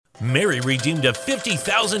Mary redeemed a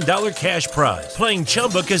 $50,000 cash prize playing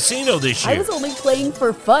Chumba Casino this year. I was only playing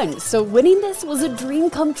for fun, so winning this was a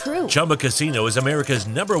dream come true. Chumba Casino is America's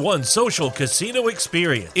 #1 social casino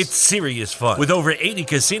experience. It's serious fun. With over 80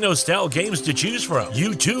 casino-style games to choose from,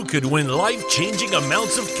 you too could win life-changing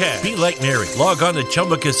amounts of cash. Be like Mary. Log on to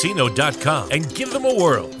ChumbaCasino.com and give them a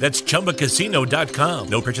whirl. That's ChumbaCasino.com.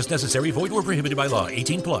 No purchase necessary. Void where prohibited by law.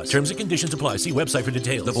 18+. Terms and conditions apply. See website for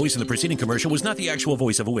details. The voice in the preceding commercial was not the actual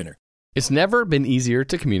voice of a winner. It's never been easier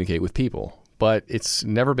to communicate with people, but it's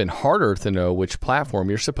never been harder to know which platform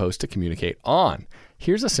you're supposed to communicate on.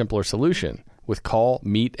 Here's a simpler solution. With call,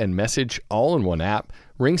 meet, and message all in one app,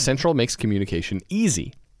 RingCentral makes communication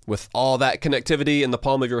easy. With all that connectivity in the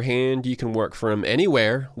palm of your hand, you can work from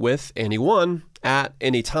anywhere with anyone at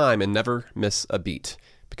any time and never miss a beat.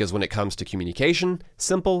 Because when it comes to communication,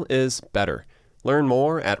 simple is better. Learn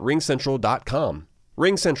more at ringcentral.com.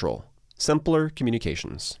 RingCentral, simpler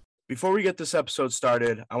communications. Before we get this episode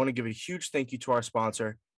started, I want to give a huge thank you to our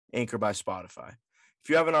sponsor, Anchor by Spotify. If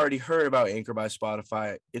you haven't already heard about Anchor by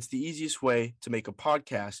Spotify, it's the easiest way to make a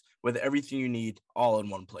podcast with everything you need all in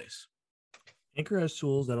one place. Anchor has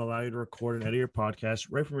tools that allow you to record and edit your podcast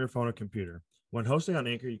right from your phone or computer. When hosting on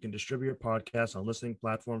Anchor, you can distribute your podcast on listening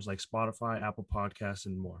platforms like Spotify, Apple Podcasts,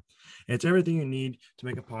 and more. And it's everything you need to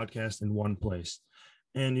make a podcast in one place.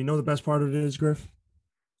 And you know the best part of it is, Griff?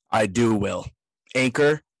 I do, Will.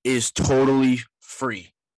 Anchor is totally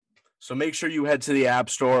free. So make sure you head to the App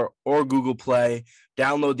Store or Google Play,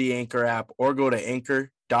 download the Anchor app, or go to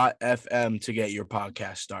anchor.fm to get your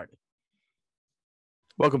podcast started.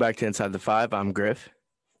 Welcome back to Inside the Five. I'm Griff.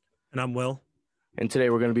 And I'm Will. And today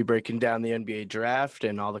we're going to be breaking down the NBA draft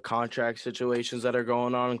and all the contract situations that are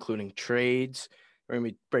going on, including trades. We're going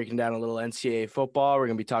to be breaking down a little NCAA football. We're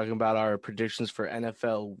going to be talking about our predictions for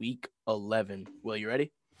NFL Week 11. Will, you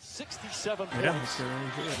ready? 67 points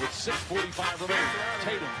with 6:45 remaining.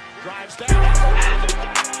 Tatum drives down.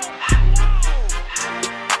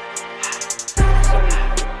 So he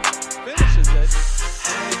finishes it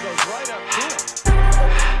and it goes right up to him.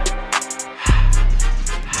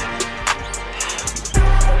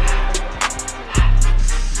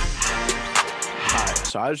 All right,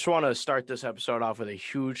 so I just want to start this episode off with a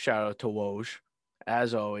huge shout out to Woj,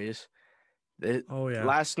 as always.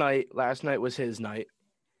 Last night was his night.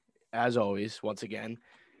 As always, once again,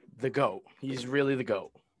 the GOAT. He's really the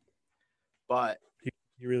GOAT. But he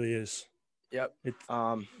really is. Yep.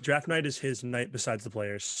 Draft night is his night besides the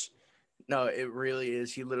players. No, it really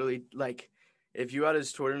is. He literally, if you had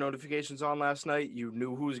his Twitter notifications on last night, you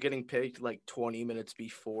knew who was getting picked 20 minutes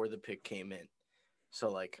before the pick came in.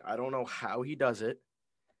 So, I don't know how he does it,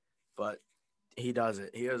 but he does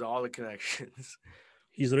it. He has all the connections.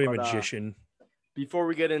 He's literally a magician. Before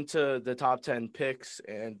we get into the top 10 picks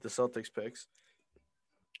and the Celtics picks,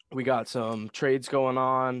 we got some trades going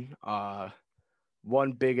on.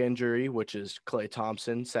 One big injury, which is Klay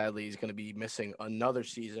Thompson. Sadly, he's going to be missing another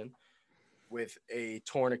season with a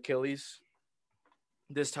torn Achilles.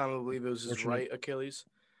 This time, I believe it was his right Achilles.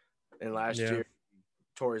 And last year, he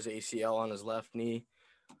tore his ACL on his left knee.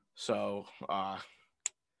 So,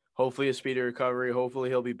 hopefully a speedy recovery. Hopefully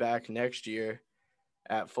he'll be back next year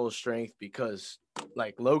at full strength because,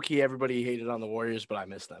 low-key, everybody hated on the Warriors, but I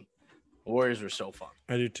miss them. The Warriors were so fun.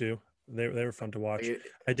 I do too. They were fun to watch.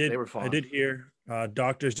 They were fun. I did hear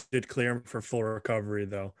doctors did clear him for full recovery,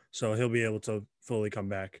 though, so he'll be able to fully come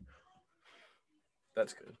back.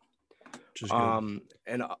 That's good. Which is good.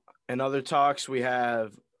 And in other talks, we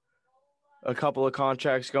have a couple of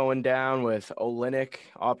contracts going down with Olynyk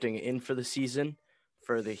opting in for the season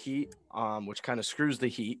for the Heat, which kind of screws the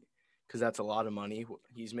Heat because that's a lot of money.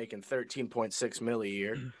 He's making $13.6 million a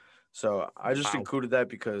year. So I just included that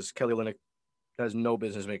because Kelly Olynyk has no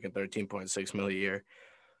business making $13.6 million a year.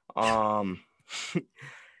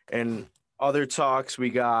 And other talks, we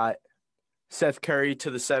got Seth Curry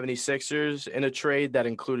to the 76ers in a trade that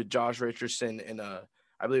included Josh Richardson in I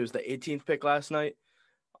believe it was the 18th pick last night.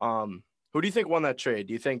 Who do you think won that trade?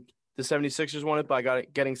 Do you think the 76ers won it by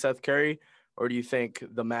getting Seth Curry, or do you think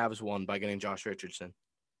the Mavs won by getting Josh Richardson?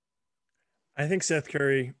 I think Seth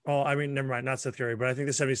Curry – well, I mean, never mind, not Seth Curry, but I think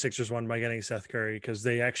the 76ers won by getting Seth Curry because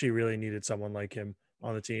they actually really needed someone like him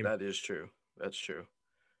on the team. That is true. That's true.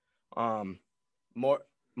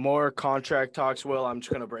 More contract talks, Will. I'm just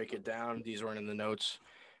going to break it down. These weren't in the notes,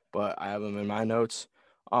 but I have them in my notes.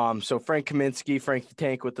 So Frank Kaminsky, Frank the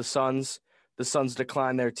Tank with the Suns. The Suns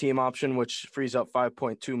declined their team option, which frees up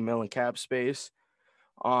 $5.2 million cap space.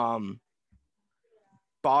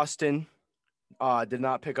 Boston did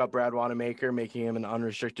not pick up Brad Wanamaker, making him an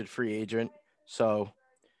unrestricted free agent. So,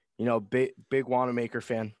 big Wanamaker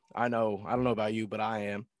fan. I don't know about you, but I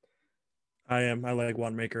am. I am. I like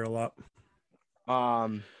Wanamaker a lot.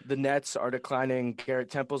 The Nets are declining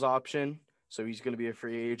Garrett Temple's option, so he's going to be a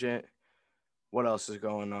free agent. What else is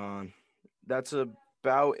going on? That's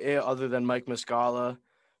about it, other than Mike Muscala,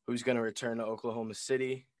 who's going to return to Oklahoma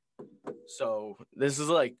City. So this is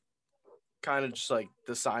like kind of just like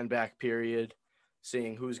the sign back period,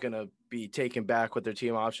 seeing who's going to be taken back with their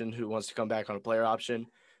team option, who wants to come back on a player option.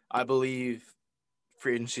 I believe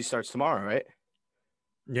free agency starts tomorrow, right?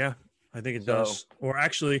 Yeah, I think it does. Or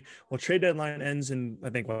actually, well, trade deadline ends in, I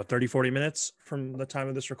think, 30, 40 minutes from the time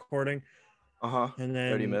of this recording. And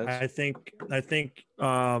then 30 minutes. I think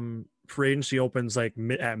free agency opens like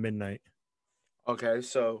at midnight. Okay,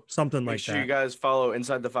 so something like make sure that. you guys follow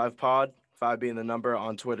Inside the Five Pod, 5 being the number,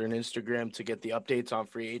 on Twitter and Instagram to get the updates on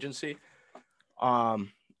free agency.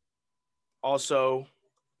 Also,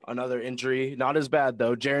 another injury, not as bad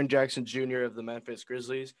though. Jaren Jackson Jr. of the Memphis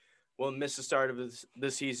Grizzlies will miss the start of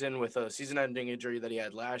this season with a season-ending injury that he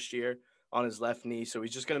had last year on his left knee. So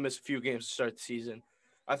he's just going to miss a few games to start the season.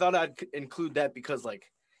 I thought I'd include that because,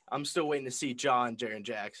 like, I'm still waiting to see Jaren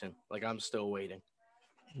Jackson. Like, I'm still waiting.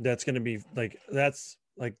 That's going to be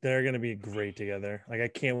they're going to be great together. Like, I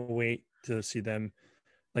can't wait to see them.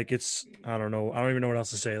 Like, I don't know. I don't even know what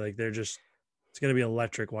else to say. Like, it's going to be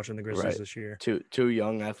electric watching the Grizzlies this year. Two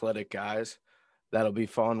young athletic guys. That'll be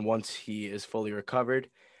fun once he is fully recovered.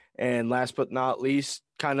 And last but not least,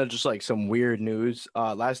 kind of just like some weird news.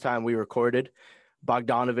 Last time we recorded,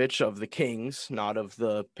 Bogdanovich of the Kings, not of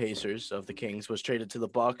the Pacers, of the Kings, was traded to the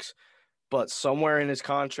Bucks. But somewhere in his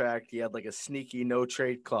contract, he had like a sneaky no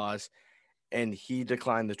trade clause, and he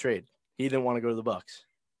declined the trade. He didn't want to go to the Bucks.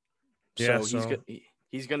 Yeah, so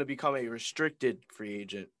he's going to become a restricted free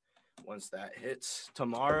agent once that hits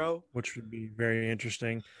tomorrow, which would be very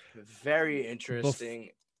interesting. Very interesting.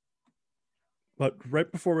 But right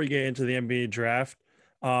before we get into the NBA draft,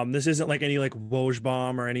 this isn't like any like Woj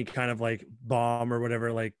bomb or any kind of like bomb or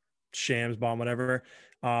whatever, like Shams bomb, whatever.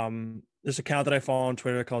 This account that I follow on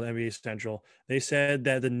Twitter called NBA Central, they said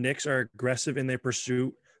that the Knicks are aggressive in their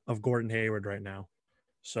pursuit of Gordon Hayward right now.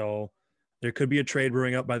 So there could be a trade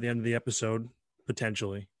brewing up by the end of the episode,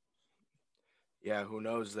 potentially. Yeah, who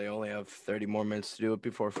knows? They only have 30 more minutes to do it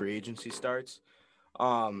before free agency starts.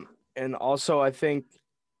 And also, I think,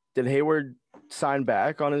 did Hayward sign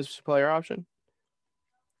back on his player option?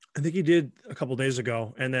 I think he did a couple days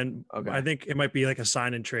ago. And then I think it might be like a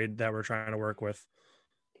sign and trade that we're trying to work with.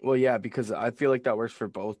 Well, yeah, because I feel like that works for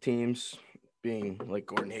both teams, being like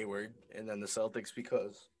Gordon Hayward and then the Celtics,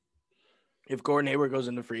 because if Gordon Hayward goes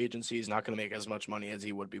into free agency, he's not going to make as much money as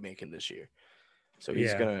he would be making this year. So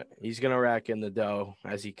he's gonna rack in the dough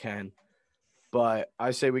as he can. But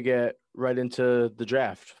I say we get right into the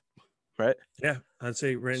draft, right? Yeah, I'd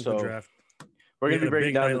say right into the draft. We're going to be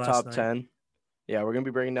breaking down the top 10. Yeah, we're going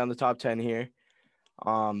to be breaking down the top 10 here.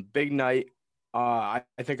 Big night. I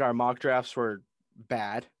think our mock drafts were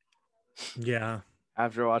bad. Yeah.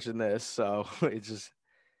 After watching this, so it just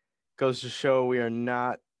goes to show we are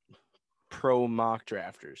not pro mock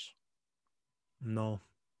drafters. No.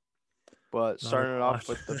 But starting it off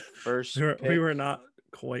with the first we were not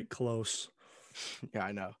quite close. Yeah,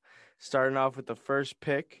 I know. Starting off with the first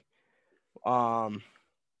pick, the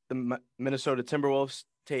Minnesota Timberwolves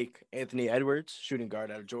take Anthony Edwards, shooting guard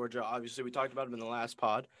out of Georgia. Obviously, we talked about him in the last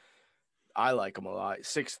pod. I like him a lot.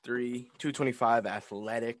 6'3", 225,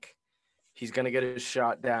 athletic. He's going to get his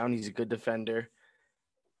shot down. He's a good defender.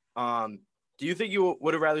 Do you think you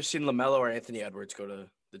would have rather seen LaMelo or Anthony Edwards go to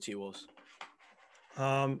the T-Wolves?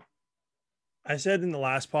 I said in the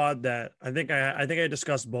last pod that I think I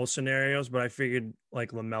discussed both scenarios, but I figured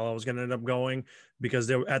like LaMelo was going to end up going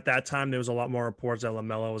because at that time there was a lot more reports that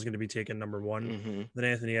LaMelo was going to be taken number one than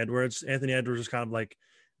Anthony Edwards. Anthony Edwards was kind of like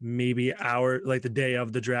maybe the day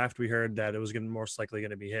of the draft we heard that it was most likely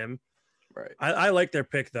going to be him. Right. I like their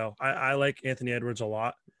pick though. I like Anthony Edwards a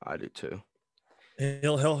lot. I do too.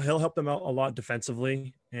 He'll help them out a lot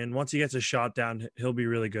defensively, and once he gets his shot down, he'll be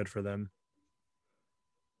really good for them.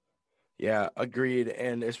 Yeah, agreed.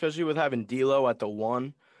 And especially with having D'Lo at the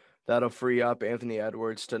 1, that'll free up Anthony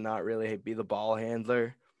Edwards to not really be the ball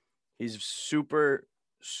handler. He's super,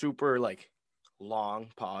 super like long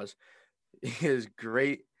pause. He is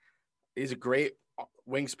great. He's a great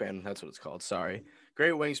wingspan. That's what it's called. Sorry.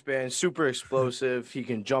 Great wingspan, super explosive. He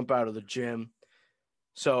can jump out of the gym.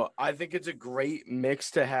 So I think it's a great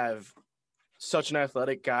mix to have such an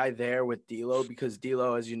athletic guy there with D'Lo, because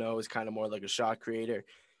D'Lo, as you know, is kind of more like a shot creator.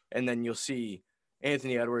 And then you'll see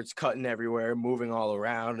Anthony Edwards cutting everywhere, moving all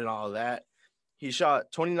around and all of that. He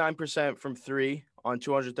shot 29% from 3 on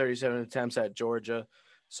 237 attempts at Georgia.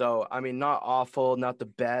 So, I mean, not awful, not the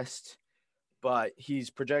best, but he's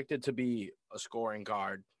projected to be a scoring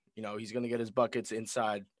guard. You know, he's going to get his buckets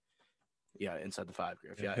inside. Yeah, inside the 5,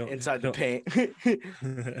 Griff. Yeah, inside the paint.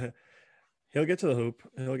 He'll get to the hoop.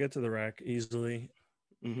 He'll get to the rack easily.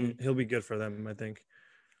 Mm-hmm. He'll be good for them, I think.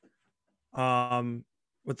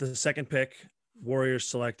 With the second pick, Warriors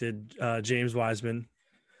selected James Wiseman.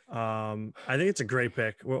 I think it's a great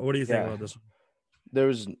pick. What do you think about this one? There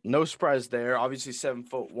was no surprise there. Obviously,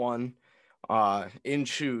 7'1", in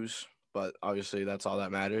shoes, but obviously that's all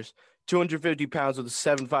that matters. 250 pounds with a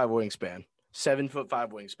 7'5" wingspan. 7'5"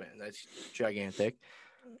 wingspan. That's gigantic.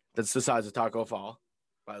 That's the size of Taco Fall,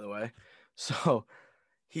 by the way. So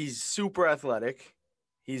he's super athletic.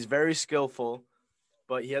 He's very skillful,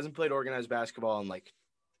 but he hasn't played organized basketball in like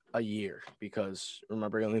a year because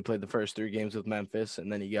remember he only played the first 3 games with Memphis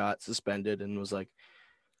and then he got suspended and was like,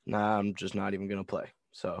 nah, I'm just not even going to play.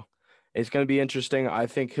 So it's going to be interesting. I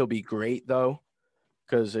think he'll be great though,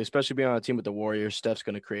 because especially being on a team with the Warriors, Steph's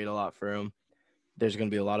going to create a lot for him. There's going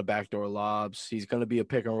to be a lot of backdoor lobs. He's going to be a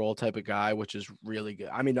pick and roll type of guy, which is really good.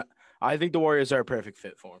 I mean, I think the Warriors are a perfect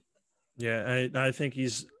fit for him. Yeah, I think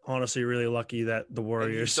he's honestly really lucky that the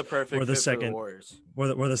Warriors were the second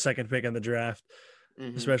were the second pick in the draft,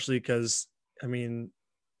 especially because I mean,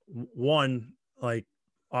 one, like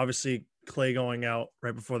obviously Clay going out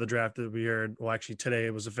right before the draft that we heard. Well, actually today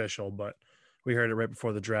it was official, but we heard it right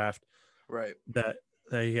before the draft. Right. That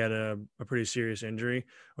he had a pretty serious injury,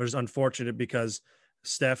 which is unfortunate because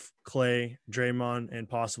Steph, Clay, Draymond, and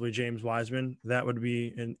possibly James Wiseman, that would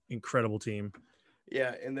be an incredible team.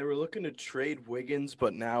 Yeah, and they were looking to trade Wiggins,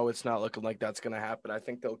 but now it's not looking like that's going to happen. I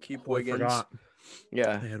think they'll keep Wiggins. I forgot.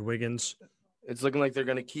 Yeah. They had Wiggins. It's looking like they're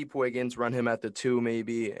going to keep Wiggins, run him at the 2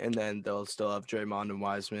 maybe, and then they'll still have Draymond and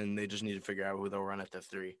Wiseman. They just need to figure out who they'll run at the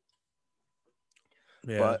 3.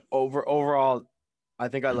 Yeah. But overall, I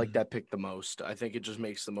think I like that pick the most. I think it just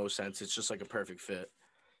makes the most sense. It's just like a perfect fit.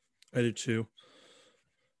 I do too.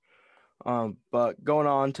 But going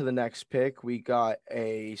on to the next pick, we got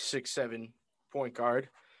a 6'7" point guard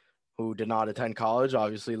who did not attend college.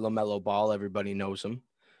 Obviously, LaMelo Ball, everybody knows him.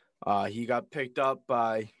 He got picked up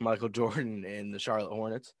by Michael Jordan in the Charlotte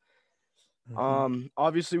Hornets.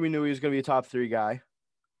 Obviously, we knew he was going to be a top 3 guy.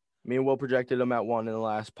 Me and Will projected him at 1 in the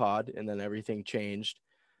last pod, and then everything changed.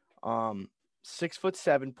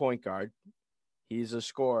 6'7" point guard. He's a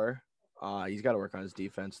scorer. He's got to work on his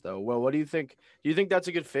defense, though. Well, what do you think? Do you think that's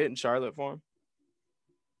a good fit in Charlotte for him?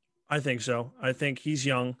 I think so. I think he's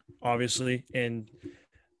young, obviously, and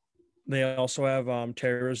they also have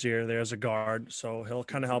Terry Rozier there as a guard, so he'll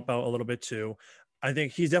kind of help out a little bit too. I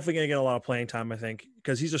think he's definitely going to get a lot of playing time, I think,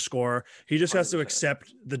 because he's a scorer. He just has to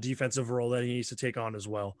accept the defensive role that he needs to take on as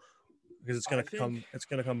well, because it's going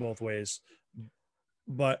to come both ways.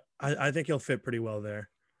 But I think he'll fit pretty well there.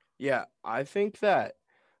 Yeah, I think that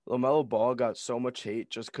LaMelo Ball got so much hate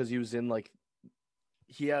just because he was in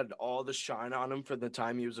he had all the shine on him for the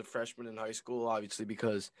time he was a freshman in high school, obviously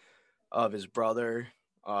because of his brothers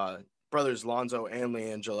Lonzo and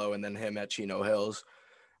LiAngelo, and then him at Chino Hills,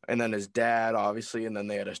 and then his dad, obviously, and then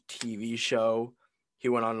they had a TV show. He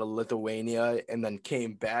went on to Lithuania and then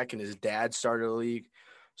came back, and his dad started a league.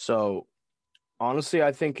 So, honestly,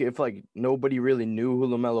 I think if, nobody really knew who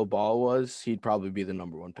LaMelo Ball was, he'd probably be the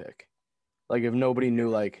number 1 pick. If nobody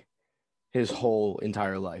knew, his whole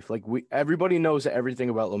entire life. Everybody knows everything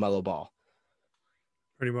about LaMelo Ball.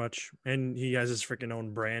 Pretty much. And he has his freaking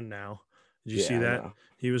own brand now. Did you see that?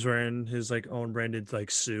 He was wearing his own branded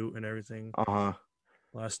suit and everything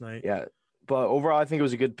last night. Yeah. But overall, I think it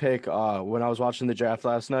was a good pick. When I was watching the draft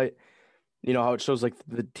last night, you know how it shows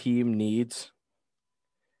the team needs?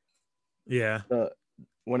 Yeah.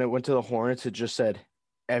 When it went to the Hornets, it just said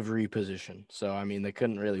every position. So, I mean, they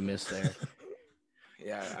couldn't really miss there.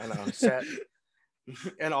 Yeah, I know.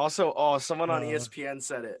 And also, someone on ESPN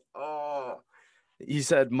said it. He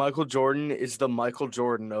said Michael Jordan is the Michael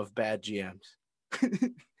Jordan of bad GMs.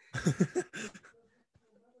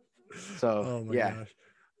 So, gosh.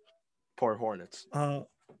 Poor Hornets.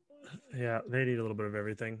 Yeah, they need a little bit of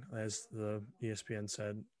everything, as the ESPN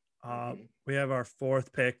said. We have our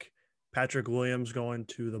 4th pick, Patrick Williams, going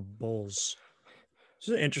to the Bulls. This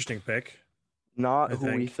is an interesting pick. Not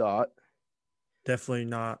who we thought. Definitely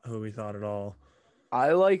not who we thought at all.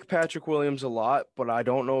 I like Patrick Williams a lot, but I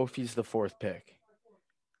don't know if he's the 4th pick.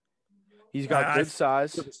 He's got good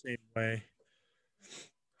size. The same way.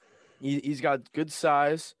 He's got good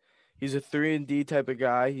size. He's a 3-and-D type of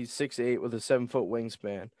guy. He's 6'8" with a 7-foot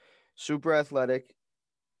wingspan. Super athletic.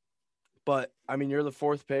 But, I mean, you're the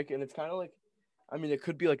 4th pick, and it's kind of it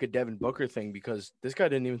could be like a Devin Booker thing because this guy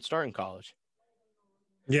didn't even start in college.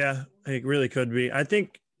 Yeah, it really could be. I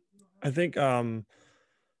think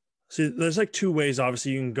See, there's like two ways,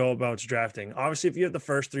 obviously, you can go about drafting. Obviously, if you have the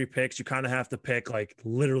first 3 picks, you kind of have to pick like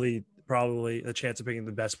literally probably the chance of picking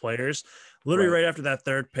the best players. Literally right after that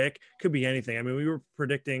third pick, could be anything. I mean, we were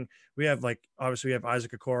predicting, we have like, obviously we have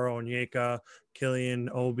Isaac Okoro, Onyeka, Killian,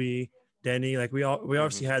 Obi, Denny. Like we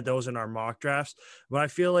obviously had those in our mock drafts, but I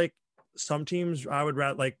feel like some teams I would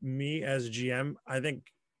rather, like me as a GM, I think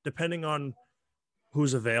depending on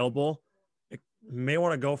who's available, may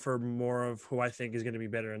want to go for more of who I think is going to be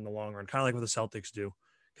better in the long run, kind of like what the Celtics do.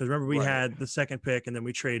 Because remember, we had the second pick and then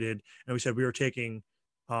we traded and we said we were taking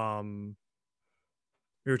Tatum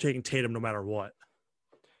no matter what.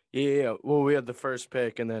 Yeah. Well, we had the first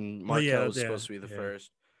pick and then Markel was supposed to be the yeah. first.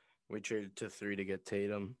 We traded to 3 to get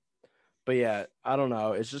Tatum. But yeah, I don't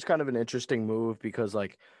know. It's just kind of an interesting move because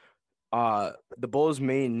like the Bulls'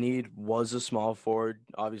 main need was a small forward.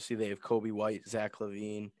 Obviously, they have Kobe White, Zach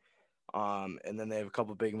LaVine. And then they have a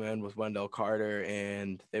couple big men with Wendell Carter,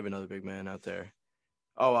 and they have another big man out there.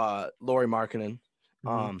 Lauri Markkanen.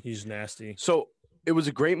 He's nasty. So it was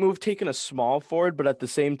a great move taking a small forward, but at the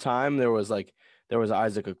same time, there was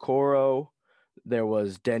Isaac Okoro, there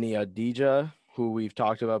was Denny Adija, who we've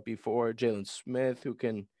talked about before, Jalen Smith,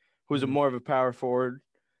 who's more of a power forward.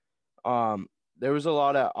 There was a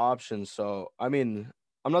lot of options. So I mean,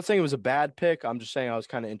 I'm not saying it was a bad pick. I'm just saying I was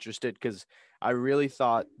kind of interested because I really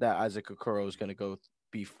thought that Isaac Okoro was going to go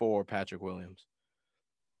before Patrick Williams.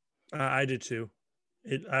 I did too.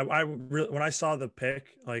 I really, when I saw the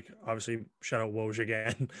pick, like obviously shout out Woj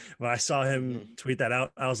again, when I saw him tweet that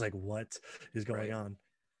out, I was like, what is going on?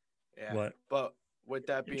 Yeah. But with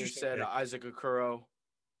that being said, Isaac Okoro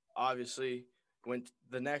obviously went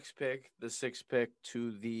the next pick, the 6th pick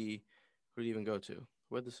to the, who did he even go to?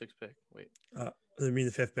 Where'd the 6th pick? Wait. I mean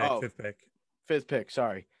the 5th pick. Oh, 5th pick. 5th pick.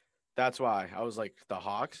 Sorry. That's why I was like the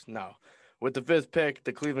Hawks. No, with the 5th pick,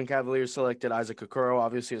 the Cleveland Cavaliers selected Isaac Okoro,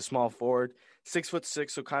 obviously a small forward, 6'6",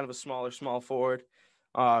 so kind of a small forward.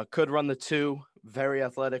 Could run the 2, very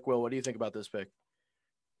athletic. Will, what do you think about this pick?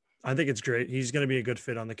 I think it's great. He's going to be a good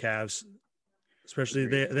fit on the Cavs, especially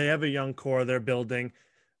they have a young core they're building.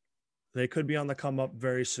 They could be on the come up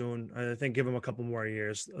very soon. I think give them a couple more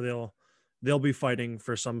years. They'll be fighting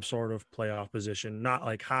for some sort of playoff position, not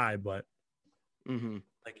like high, but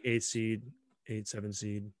like 8 seed, 7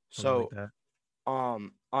 seed. So, like that.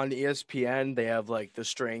 On ESPN, they have like the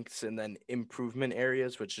strengths and then improvement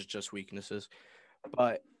areas, which is just weaknesses.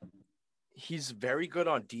 But he's very good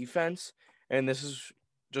on defense, and this is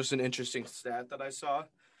just an interesting stat that I saw.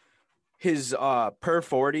 His per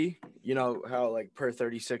 40, you know how like per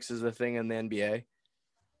 36 is the thing in the NBA,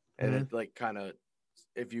 and it like kind of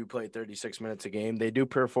if you play 36 minutes a game, they do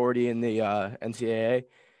per 40 in the NCAA.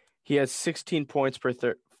 He has 16 points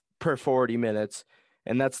per 40 minutes,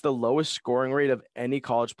 and that's the lowest scoring rate of any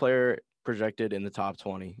college player projected in the top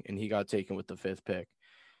 20, and he got taken with the 5th pick.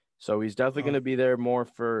 So he's definitely going to be there more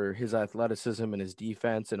for his athleticism and his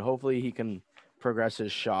defense, and hopefully he can progress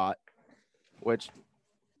his shot, which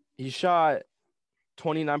he shot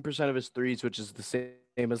 29% of his threes, which is the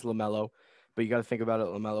same as LaMelo. But you got to think about it.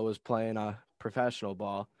 LaMelo was playing professional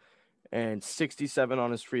ball, and 67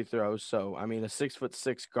 on his free throws. So, I mean, a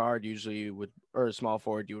 6'6" guard usually or a small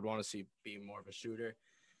forward, you would want to see be more of a shooter.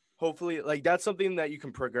 Hopefully, like that's something that you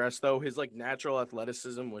can progress though. His like natural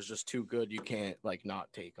athleticism was just too good. You can't like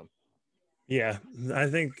not take him. Yeah, I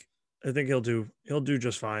think he'll do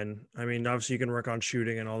just fine. I mean, obviously you can work on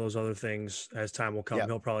shooting and all those other things as time will come. Yep.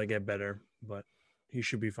 He'll probably get better, but he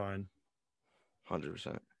should be fine.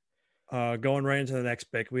 100%. Going right into the next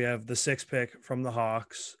pick, we have the 6th pick from the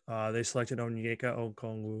Hawks. They selected Onyeka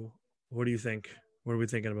Okongwu. What do you think? What are we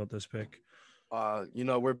thinking about this pick?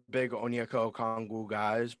 We're big Onyeka Okongwu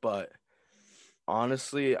guys, but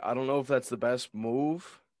honestly, I don't know if that's the best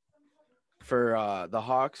move for the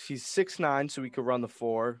Hawks. He's 6'9", so he could run the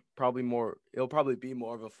 4. He'll probably be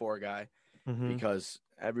more of a 4 guy because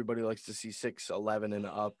everybody likes to see 6'11" and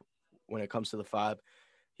up when it comes to the 5.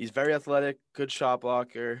 He's very athletic, good shot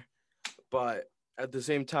blocker, but at the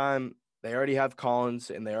same time, they already have Collins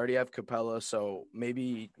and they already have Capella, so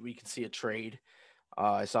maybe we could see a trade.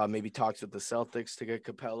 I saw maybe talks with the Celtics to get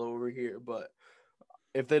Capella over here, but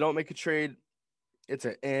if they don't make a trade, it's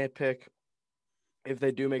an pick. If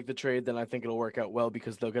they do make the trade, then I think it'll work out well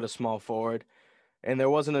because they'll get a small forward. And there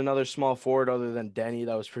wasn't another small forward other than Denny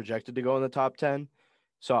that was projected to go in the top 10.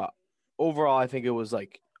 So overall, I think it was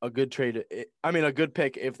like a good trade. A good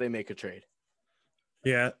pick if they make a trade.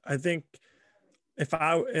 Yeah, I think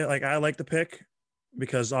I like the pick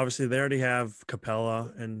because obviously they already have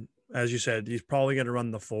Capella, and as you said, he's probably going to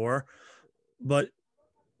run the 4. But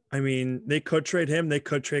I mean, they could trade him. They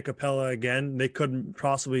could trade Capella again. They could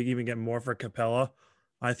possibly even get more for Capella.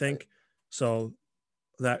 I think. So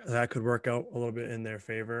that could work out a little bit in their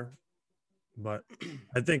favor. But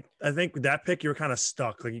I think that pick, you're kind of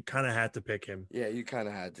stuck. Like, you kind of had to pick him. Yeah, you kind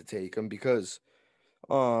of had to take him because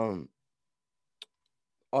other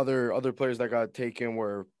players that got taken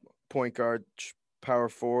were point guard, power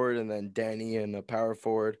forward, and then Danny and a power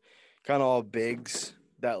forward, kind of all bigs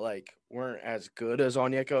that like weren't as good as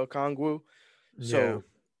Onyeka Okongwu. So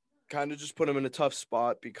kind of just put him in a tough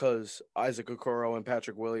spot because Isaac Okoro and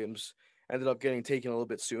Patrick Williams ended up getting taken a little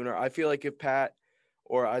bit sooner. I feel like if Pat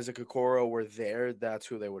or Isaac Okoro were there, that's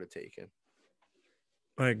who they would have taken.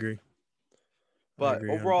 I agree. But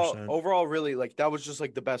overall, really, like, that was just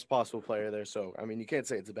like the best possible player there. So, I mean, you can't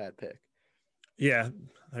say it's a bad pick. Yeah.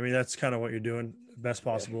 I mean, that's kind of what you're doing. Best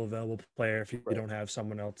possible available player if you Right. don't have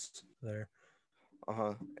someone else there.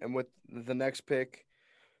 And with the next pick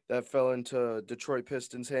that fell into Detroit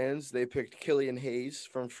Pistons' hands, they picked Killian Hayes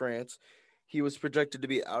from France. He was projected to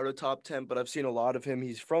be out of top 10, but I've seen a lot of him.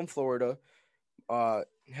 He's from Florida,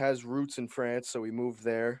 has roots in France, so we moved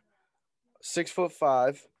there.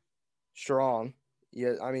 6'5", strong.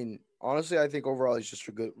 Yeah, I mean, honestly, I think overall he's just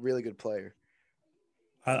a really good player.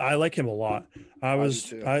 I like him a lot. I do was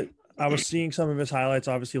too. I was seeing some of his highlights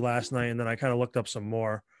obviously last night, and then I kind of looked up some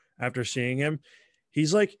more after seeing him.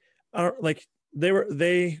 He's like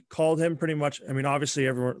they called him pretty much. I mean, obviously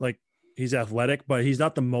everyone, like, he's athletic, but he's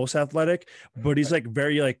not the most athletic, but he's like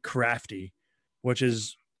very like crafty, which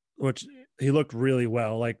he looked really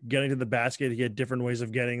well. Like, getting to the basket, he had different ways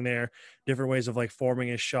of getting there, different ways of like forming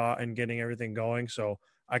his shot and getting everything going. So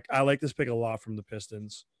I like this pick a lot from the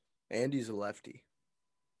Pistons. And he's a lefty.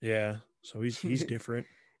 Yeah, so he's different.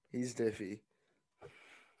 He's diffy.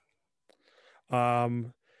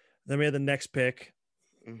 Then we had the next pick,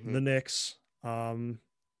 Mhm. the Knicks.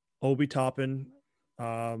 Obi Toppin.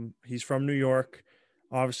 He's from New York.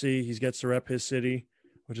 Obviously, he gets to rep his city,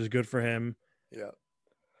 which is good for him. Yeah.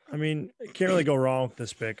 I mean, can't really go wrong with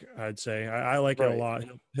this pick, I'd say. I like it a Right. lot.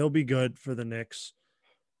 He'll be good for the Knicks.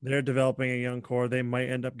 They're developing a young core. They might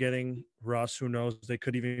end up getting Russ. Who knows? They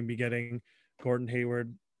could even be getting Gordon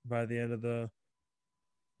Hayward by the end of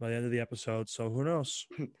the episode. So who knows?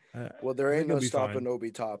 Well, there I ain't think no he'll be stopping fine.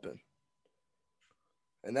 Obi Toppin.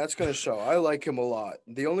 And that's going to show. I like him a lot.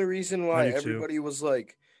 The only reason why do too. everybody was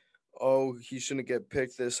like, oh, he shouldn't get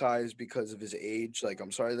picked this high is because of his age. Like,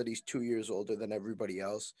 I'm sorry that he's 2 years older than everybody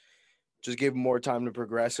else. Just gave him more time to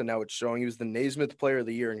progress, and now it's showing. He was the Naismith Player of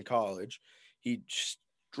the Year in college. He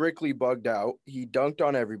strictly bugged out. He dunked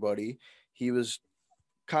on everybody. He was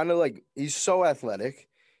kind of like, he's so athletic.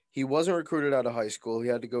 He wasn't recruited out of high school. He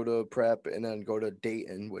had to go to prep and then go to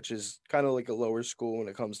Dayton, which is kind of like a lower school when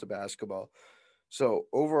it comes to basketball. So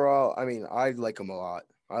overall, I mean, I like him a lot.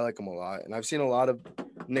 And I've seen a lot of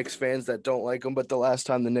Knicks fans that don't like him, but the last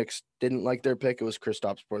time the Knicks didn't like their pick, it was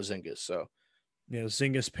Kristaps Porzingis. So Yeah,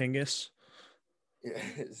 Zingas Pingus. yeah,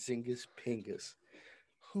 Zingas Pingus.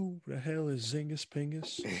 Who the hell is Zingas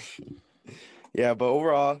Pingus? Yeah, but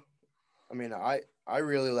overall, I mean, I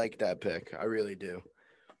really like that pick. I really do.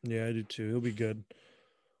 Yeah, I do too. He'll be good.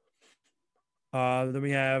 Then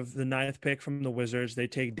we have the 9th pick from the Wizards. They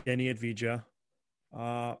take Denny Advija.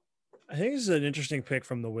 I think this is an interesting pick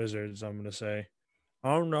from the Wizards, I'm going to say.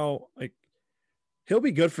 I don't know. Like, he'll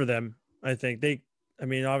be good for them, I think.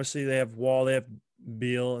 Obviously they have Wall, they have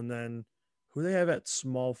Beal, and then who they have at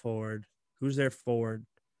small forward? Who's their forward?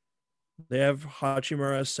 They have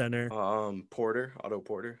Hachimura as center. Otto Porter.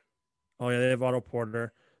 Oh yeah, they have Otto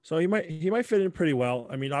Porter. So he might fit in pretty well.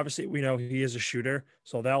 I mean, obviously we know he is a shooter,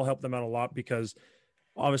 so that'll help them out a lot because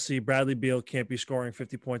obviously Bradley Beal can't be scoring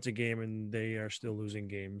 50 points a game and they are still losing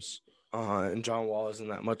games. And John Wall isn't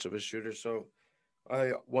that much of a shooter, so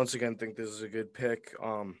I once again think this is a good pick.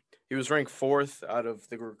 He was ranked 4th out of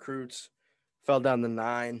the recruits, fell down to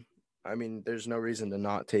 9. I mean, there's no reason to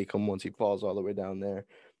not take him once he falls all the way down there.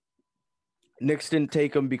 Knicks didn't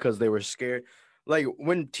take him because they were scared. Like,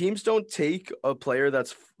 when teams don't take a player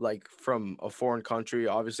that's like from a foreign country,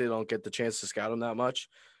 obviously they don't get the chance to scout him that much.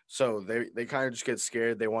 So they kind of just get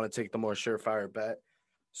scared. They want to take the more surefire bet.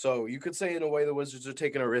 So you could say in a way the Wizards are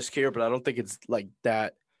taking a risk here, but I don't think it's like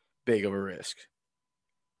that big of a risk.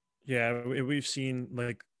 Yeah, we've seen,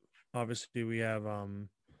 like, obviously we have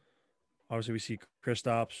obviously we see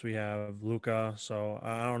Kristaps, we have Luka, so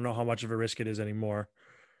I don't know how much of a risk it is anymore.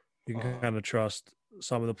 You can kind of trust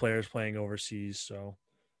some of the players playing overseas, so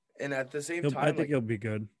And at the same I time, think he'll be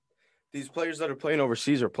good. these players that are playing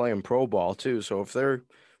overseas are playing pro ball too. So if they're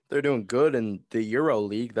doing good in the Euro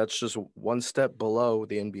League, that's just one step below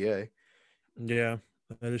the NBA. Yeah,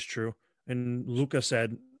 that is true. And Luka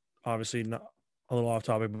said, obviously not a little off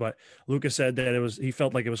topic, but Luka said that he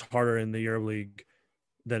felt like it was harder in the EuroLeague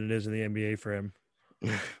than it is in the NBA for him.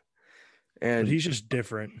 And But he's just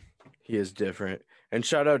different. he is different. And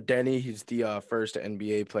shout out Denny. He's the first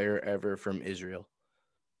NBA player ever from Israel.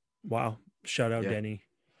 Wow. Shout out Yeah. Denny.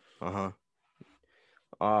 Uh-huh.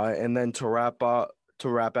 And then to wrap out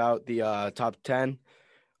the top 10,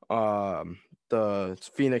 the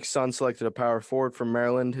Phoenix Suns selected a power forward from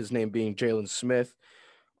Maryland, his name being Jalen Smith.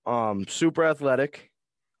 Super athletic.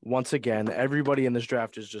 Once again, everybody in this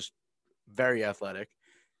draft is just very athletic.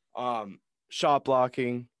 Shot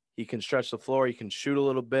blocking. He can stretch the floor. He can shoot a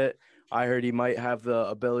little bit. I heard he might have the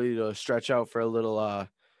ability to stretch out for a little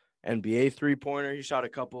NBA three-pointer. He shot a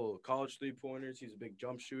couple college three-pointers. He's a big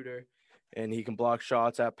jump shooter, and he can block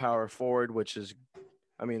shots at power forward, which is,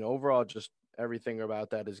 I mean, overall, just everything about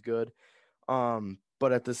that is good.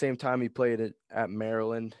 But at the same time, he played it at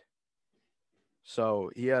Maryland,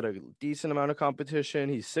 so he had a decent amount of competition.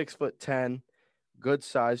 He's 6'10", good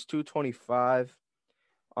size, 225.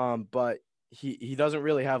 But he doesn't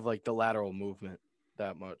really have like the lateral movement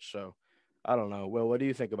that much. So I don't know. Will, what do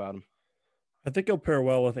you think about him? I think he'll pair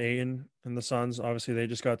well with Ayton and the Suns. Obviously, they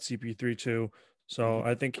just got CP3 too. So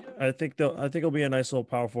I think he'll be a nice little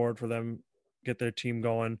power forward for them, get their team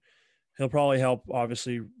going. He'll probably help,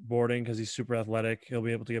 obviously, boarding because he's super athletic. He'll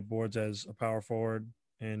be able to get boards as a power forward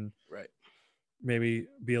and Right. maybe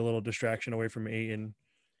be a little distraction away from Ayton.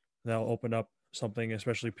 That'll open up something,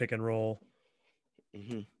 especially pick and roll.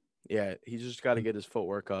 Mm-hmm. Yeah, he's just got to get his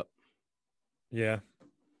footwork up. Yeah.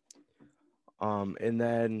 And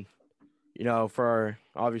then,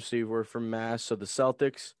 obviously we're from Mass, so the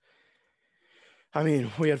Celtics. I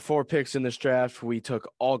mean, we had 4 picks in this draft. We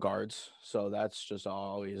took all guards, so that's just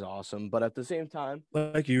always awesome. But at the same time,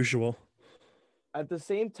 Like usual.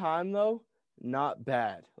 though, not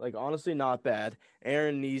bad. Like, honestly, not bad.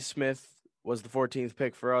 Aaron Nesmith was the 14th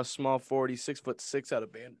pick for us. Small 40, 6'6" out of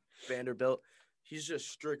Vanderbilt. He's just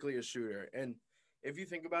strictly a shooter. And if you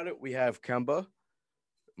think about it, we have Kemba,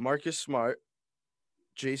 Marcus Smart,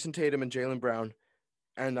 Jason Tatum, and Jaylen Brown.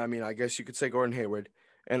 And, I mean, I guess you could say Gordon Hayward.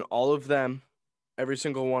 And all of them, every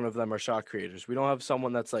single one of them are shot creators. We don't have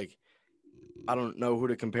someone that's like, I don't know who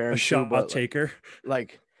to compare him A to, shot but taker.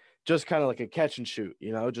 like just kind of like a catch and shoot,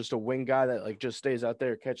 just a wing guy that like just stays out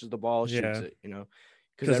there, catches the ball, shoots it,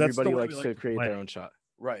 because that's the everybody way we likes like to to create play. their own shot.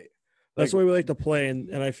 Right. That's the way we like to play,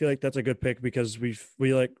 and I feel like that's a good pick because we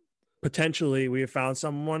like potentially we have found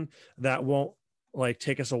someone that won't like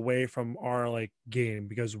take us away from our like game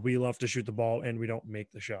because we love to shoot the ball and we don't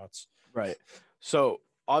make the shots. Right. So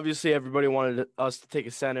obviously everybody wanted us to take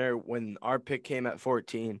a center. When our pick came at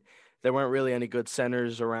 14, there weren't really any good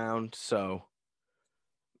centers around. So,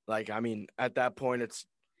 like, I mean, at that point,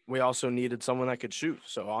 we also needed someone that could shoot.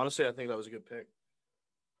 So honestly, I think that was a good pick.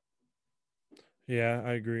 Yeah,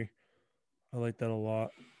 I agree. I like that a lot.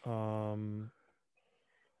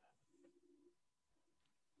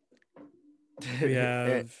 We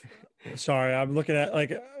have sorry, I'm looking at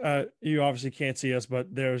like you obviously can't see us,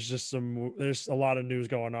 but there's a lot of news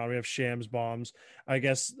going on. We have Shams bombs. I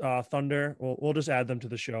guess Thunder, we'll just add them to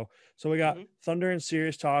the show. So we got Thunder and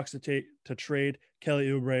serious talks to trade Kelly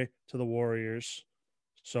Oubre to the Warriors.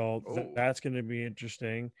 So that's going to be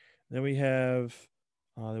interesting. Then we have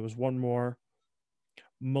there was one more.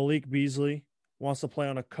 Malik Beasley wants to play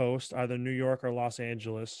on a coast, either New York or Los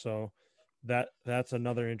Angeles. So that's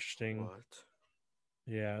another interesting. What?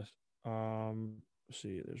 Yeah. Let's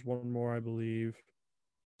see. There's one more, I believe.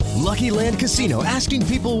 Lucky Land Casino, asking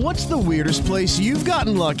people, what's the weirdest place you've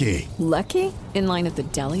gotten lucky? Lucky? In line at the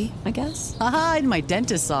deli, I guess? Aha, in my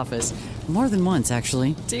dentist's office. More than once,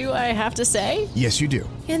 actually. Do I have to say? Yes, you do.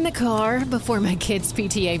 In the car before my kids'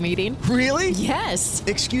 PTA meeting. Really? Yes.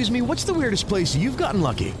 Excuse me, what's the weirdest place you've gotten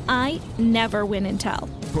lucky? I never win and tell.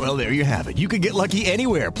 Well, there you have it. You can get lucky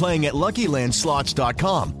anywhere, playing at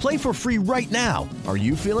LuckyLandSlots.com. Play for free right now. Are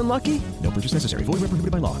you feeling lucky? No purchase necessary. Void where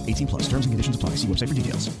prohibited by law. 18+. Terms and conditions apply. See website for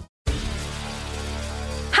details.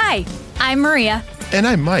 Hi, I'm Maria. And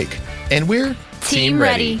I'm Mike. And we're Team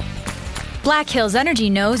Ready. Black Hills Energy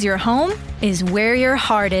knows your home is where your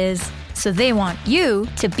heart is. So they want you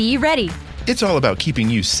to be ready. It's all about keeping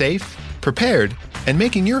you safe, prepared, and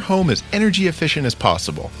making your home as energy efficient as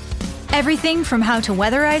possible. Everything from how to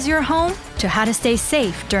weatherize your home to how to stay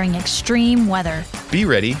safe during extreme weather. Be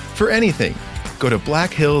ready for anything. Go to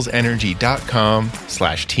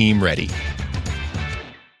blackhillsenergy.com/team ready.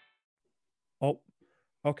 Oh,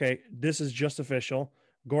 okay. This is just official.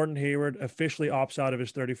 Gordon Hayward officially opts out of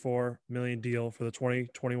his $34 million deal for the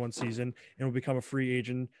 2021 season and will become a free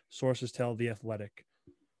agent, sources tell The Athletic.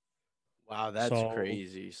 Wow, that's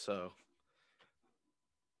crazy. So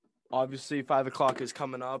obviously 5 o'clock is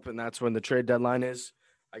coming up, and that's when the trade deadline is.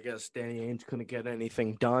 I guess Danny Ainge couldn't get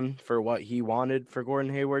anything done for what he wanted for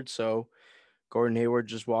Gordon Hayward, so Gordon Hayward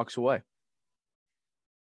just walks away.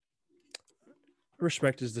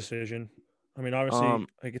 Respect his decision. I mean, obviously,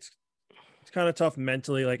 it's kind of tough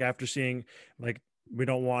mentally, like after seeing like we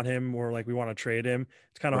don't want him or like we want to trade him.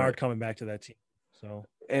 It's kind of hard coming back to that team. So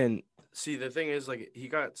and see, the thing is, like, he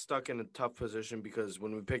got stuck in a tough position because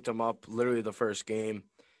when we picked him up, literally the first game,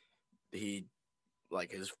 he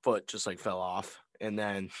like his foot just like fell off, and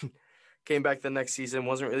then came back the next season,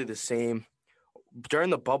 wasn't really the same. During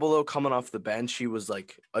the bubble though, coming off the bench, he was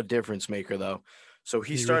like a difference maker though. So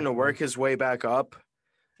he's starting to work his way back up,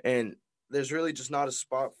 and there's really just not a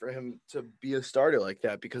spot for him to be a starter like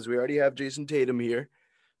that because we already have Jason Tatum here,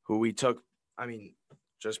 who we took. I mean,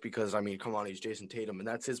 just because, come on, he's Jason Tatum, and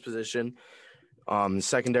that's his position.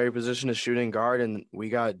 Secondary position is shooting guard, and we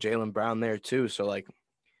got Jaylen Brown there too. So, like,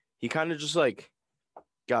 he kind of just, like,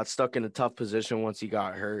 got stuck in a tough position once he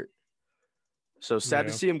got hurt. So, sad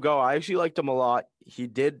to see him go. I actually liked him a lot. He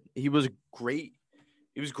was great.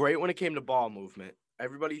 He was great when it came to ball movement.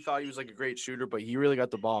 Everybody thought he was, like, a great shooter, but he really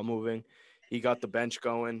got the ball moving. He got the bench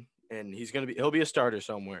going, and he'll be a starter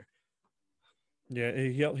somewhere. Yeah,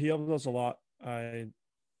 he helped us a lot. I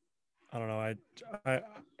don't know.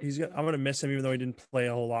 I'm gonna miss him even though he didn't play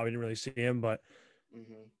a whole lot. We didn't really see him, but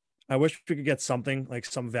I wish we could get something like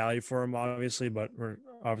some value for him, obviously. But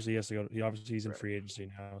he has to go. He's in free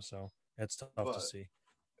agency now, so that's tough to see.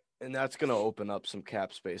 And that's gonna open up some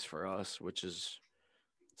cap space for us, which is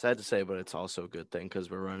sad to say, but it's also a good thing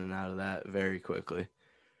because we're running out of that very quickly.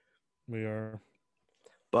 We are.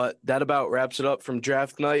 But that about wraps it up from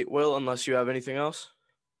draft night, Will, unless you have anything else.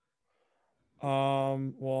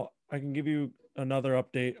 Well, I can give you another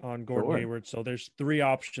update on Gordon Hayward. So there's 3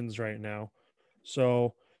 options right now.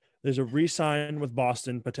 So there's a re-sign with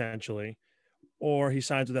Boston potentially, or he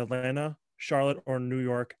signs with Atlanta, Charlotte, or New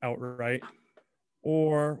York outright,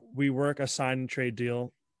 or we work a sign and trade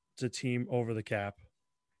deal to team over the cap.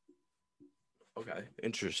 Okay,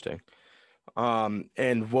 interesting. And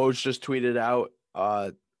Woj just tweeted out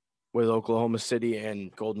with Oklahoma City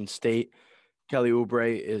and Golden State, Kelly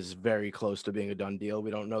Oubre is very close to being a done deal. We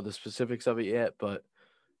don't know the specifics of it yet, but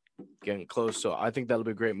getting close. So I think that'll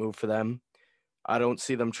be a great move for them. I don't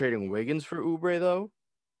see them trading Wiggins for Oubre, though.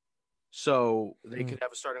 So they could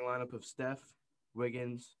have a starting lineup of Steph,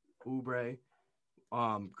 Wiggins, Oubre,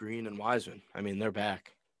 Green, and Wiseman. I mean, they're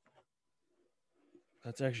back.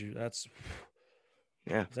 It's actually going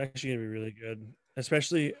to be really good,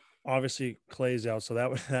 especially obviously Clay's out. So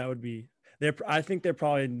that would be. I think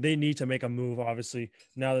they need to make a move, obviously,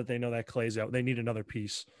 now that they know that Clay's out. They need another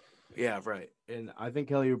piece. Yeah, right. And I think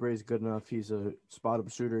Kelly Oubre is good enough. He's a spot-up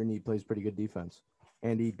shooter, and he plays pretty good defense.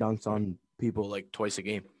 And he dunks on people like twice a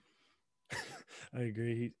game. I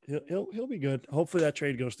agree. He'll be good. Hopefully that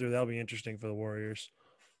trade goes through. That'll be interesting for the Warriors.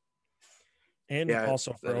 And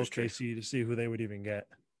also for OKC to see who they would even get.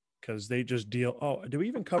 Because they just deal. Oh, do we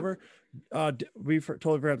even cover? We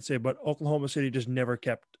totally forgot to say, but Oklahoma City just never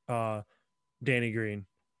kept Danny Green.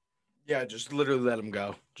 Yeah, just literally let him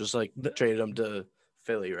go. Just like traded him to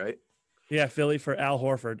Philly, right? Yeah, Philly for Al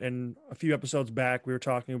Horford. And a few episodes back, we were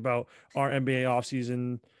talking about our NBA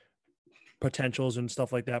offseason potentials and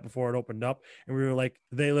stuff like that before it opened up. And we were like,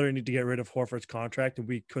 they literally need to get rid of Horford's contract, and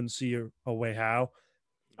we couldn't see a way how.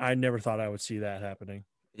 I never thought I would see that happening.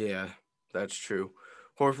 Yeah, that's true.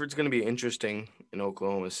 Horford's going to be interesting in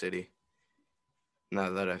Oklahoma City.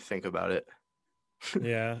 Now that I think about it.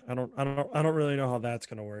 Yeah, I don't really know how that's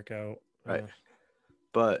going to work out. Right.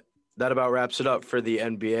 But that about wraps it up for the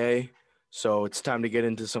NBA. So it's time to get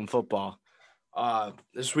into some football.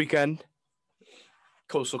 This weekend,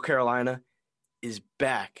 Coastal Carolina is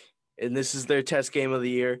back, and this is their test game of the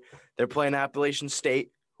year. They're playing Appalachian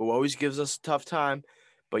State, who always gives us a tough time.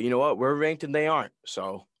 But you know what? We're ranked and they aren't.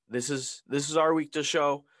 So this is our week to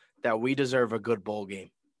show that we deserve a good bowl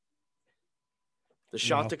game. The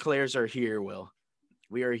Chanticleers are here, Will.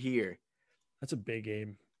 We are here. That's a big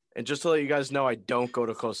game. And just to let you guys know, I don't go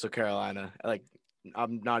to Coastal Carolina. Like,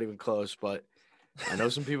 I'm not even close, but I know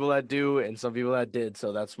some people that do and some people that did.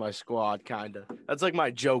 So that's my squad, kind of. That's like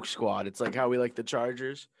my joke squad. It's like how we like the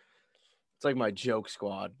Chargers. It's like my joke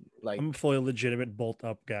squad. Like, I'm a fully legitimate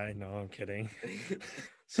bolt-up guy. No, I'm kidding.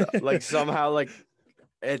 So, like, somehow, like,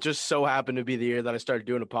 it just so happened to be the year that I started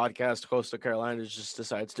doing a podcast. Coastal Carolina just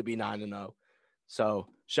decides to be 9-0. So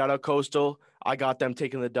shout out Coastal. I got them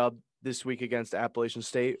taking the dub this week against Appalachian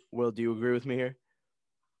State. Will, do you agree with me here?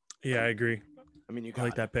 Yeah, I agree. I mean, I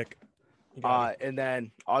like that pick. And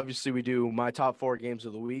then obviously we do my top 4 games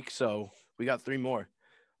of the week. So we got 3 more.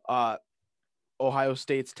 Ohio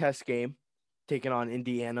State's test game taking on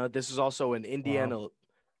Indiana. This is also an Indiana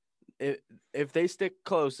if they stick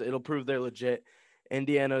close, it'll prove they're legit.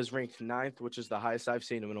 Indiana is ranked 9th, which is the highest I've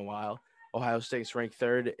seen them in a while. Ohio State's ranked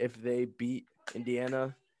 3rd. If they beat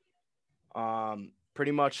Indiana,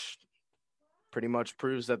 pretty much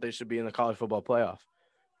proves that they should be in the college football playoff.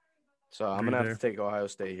 So I'm going to have to take Ohio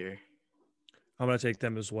State here. I'm going to take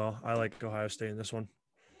them as well. I like Ohio State in this one.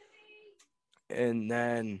 And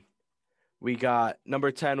then we got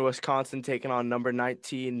number 10, Wisconsin, taking on number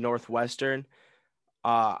 19, Northwestern.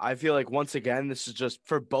 I feel like, once again, this is just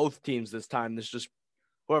for both teams this time. This is just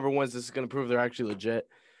whoever wins, this is going to prove they're actually legit.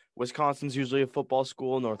 Wisconsin's usually a football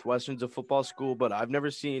school. Northwestern's a football school, but I've never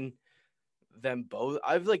seen them both.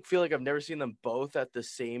 Feel like I've never seen them both at the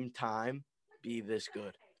same time be this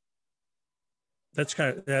good. That's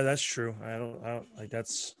that's true. I don't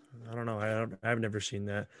know. I've never seen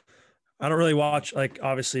that. I don't really watch,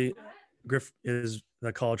 obviously Griff is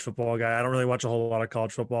the college football guy. I don't really watch a whole lot of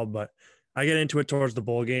college football, but I get into it towards the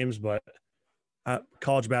bowl games, but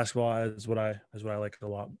college basketball is what I like a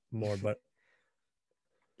lot more, but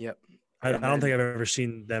yep. I don't think I've ever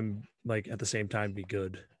seen them at the same time be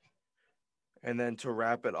good. And then to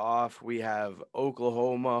wrap it off, we have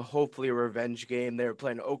Oklahoma, hopefully a revenge game. They're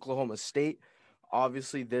playing Oklahoma State.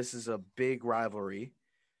 Obviously, this is a big rivalry,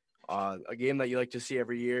 a game that you like to see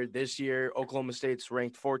every year. This year, Oklahoma State's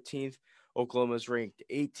ranked 14th. Oklahoma's ranked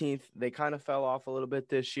 18th. They kind of fell off a little bit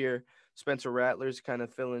this year. Spencer Rattler's kind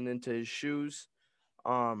of filling into his shoes.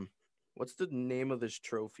 What's the name of this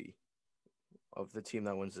trophy of the team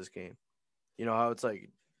that wins this game? You know how it's like.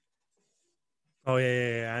 Oh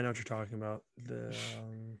yeah. I know what you're talking about. The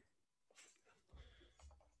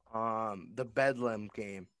Bedlam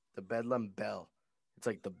game, the Bedlam Bell. It's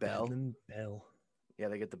like the bell. Bedlam Bell. Yeah,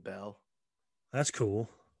 they get the bell. That's cool.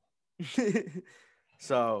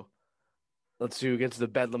 So, let's see who gets the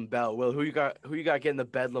Bedlam Bell. Will, who you got getting the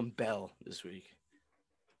Bedlam Bell this week?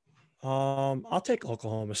 I'll take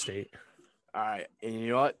Oklahoma State. All right, and you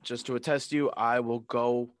know what? Just to attest to you, I will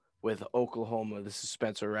go with Oklahoma. This is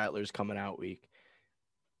Spencer Rattler's coming out week.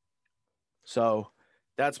 So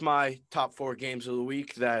that's my top 4 games of the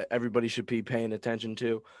week that everybody should be paying attention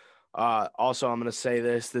to. Also, I'm going to say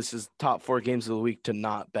this is top 4 games of the week to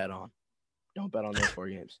not bet on. Don't bet on those 4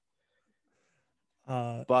 games.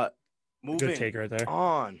 But moving good take right there.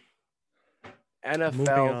 on,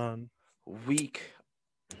 NFL week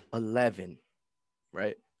 11,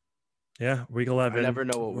 right? Yeah, week 11. I never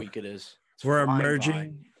know what week it is. We're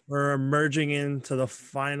emerging into the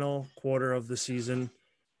final quarter of the season.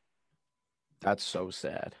 That's so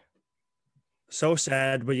sad. So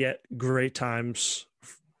sad, but yet great times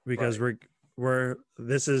because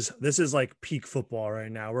this is like peak football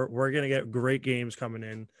right now. We're gonna get great games coming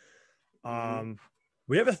in.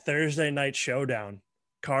 We have a Thursday night showdown.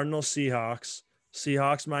 Cardinals Seahawks.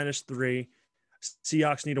 Seahawks -3.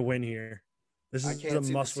 Seahawks need a win here. This is a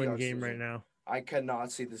must-win game right now. I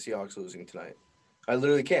cannot see the Seahawks losing tonight. I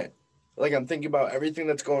literally can't. I'm thinking about everything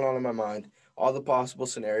that's going on in my mind, all the possible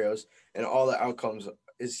scenarios, and all the outcomes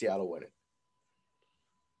is Seattle winning.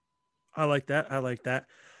 I like that.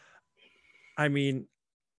 I mean,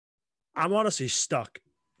 I'm honestly stuck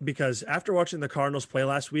because after watching the Cardinals play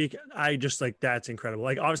last week, I just that's incredible.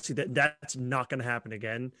 Obviously that's not going to happen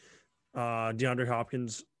again. DeAndre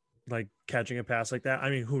Hopkins catching a pass like that. I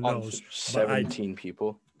mean, who knows? 17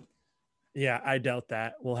 people. Yeah, I doubt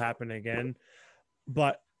that will happen again.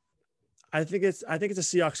 But I think it's a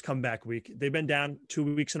Seahawks comeback week. They've been down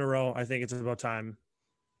 2 weeks in a row. I think it's about time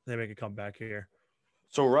they make a comeback here.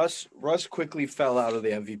 So Russ quickly fell out of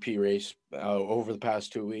the MVP race over the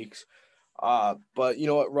past 2 weeks. But you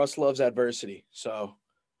know what? Russ loves adversity. So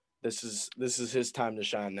this is his time to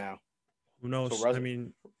shine now. Who knows?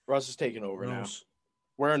 So Russ is taking over now.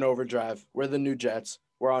 We're in overdrive. We're the new Jets.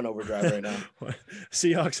 We're on overdrive right now.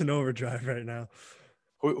 Seahawks in overdrive right now.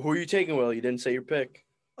 Who are you taking, Will? You didn't say your pick.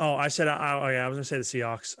 Oh, I said I was going to say the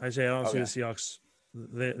Seahawks. I don't see the Seahawks.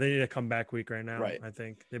 They need a comeback week right now. Right. I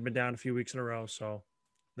think they've been down a few weeks in a row, so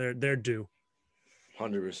they're due.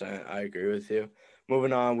 100%. I agree with you.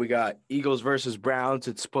 Moving on, we got Eagles versus Browns.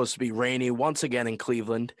 It's supposed to be rainy once again in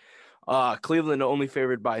Cleveland. Cleveland only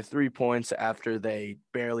favored by 3 points after they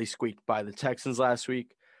barely squeaked by the Texans last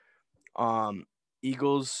week.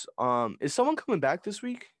 Eagles, is someone coming back this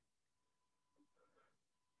week?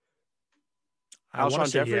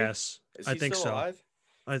 Alshon Jeffrey? Yes. I think so. Alive?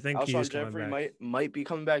 I think Alshon Jeffrey might be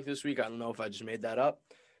coming back this week. I don't know if I just made that up.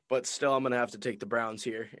 But still, I'm going to have to take the Browns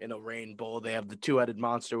here in a rain bowl. They have the two-headed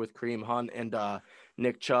monster with Kareem Hunt and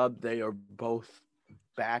Nick Chubb. They are both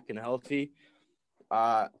back and healthy.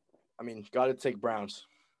 Got to take Browns.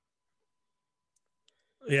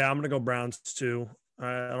 Yeah, I'm going to go Browns too.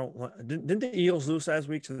 I don't want. Didn't the Eagles lose last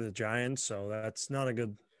week to the Giants? So that's not a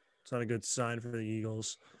good. It's not a good sign for the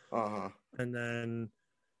Eagles. And then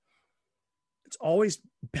it's always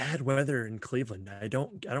bad weather in Cleveland. I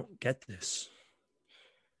don't get this.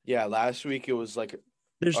 Yeah, last week it was like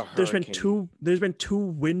there's been two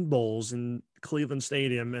wind bowls in Cleveland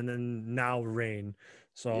Stadium, and then now rain.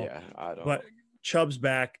 So yeah, I don't. But Chubb's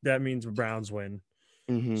back. That means the Browns win.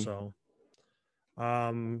 So,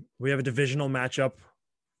 we have a divisional matchup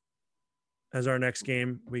as our next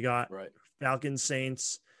game. We got Falcons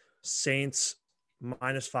Saints. Saints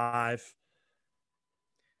 -5.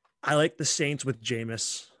 I like the Saints with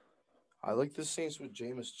Jameis. I like the Saints with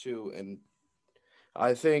Jameis too, and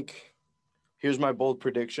I think here's my bold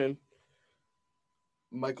prediction.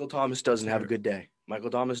 Michael Thomas doesn't have a good day.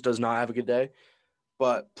 Michael Thomas does not have a good day,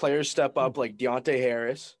 but players step up like Deontay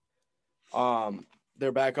Harris.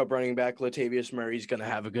 Their backup running back Latavius Murray's gonna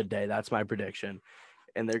have a good day. That's my prediction,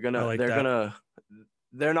 and they're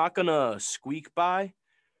not gonna squeak by.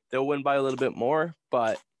 They'll win by a little bit more,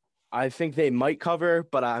 but I think they might cover.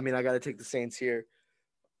 But I mean, I got to take the Saints here.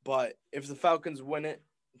 But if the Falcons win it,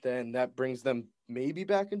 then that brings them maybe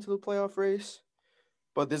back into the playoff race.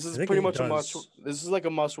 But this is pretty much a must. This is like a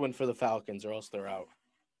must win for the Falcons, or else they're out.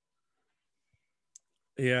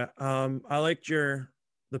 Yeah, I liked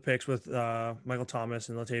the picks with Michael Thomas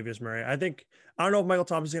and Latavius Murray. I don't know if Michael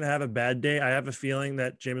Thomas is going to have a bad day. I have a feeling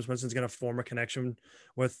that Jameis Winston's going to form a connection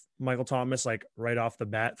with Michael Thomas like right off the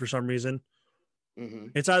bat for some reason.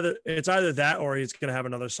 It's either that or he's going to have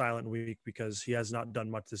another silent week because he has not done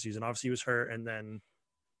much this season. Obviously, he was hurt, and then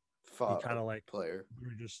he kind of like player.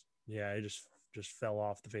 He just fell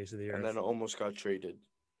off the face of the earth, and then almost got traded,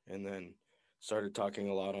 and then started talking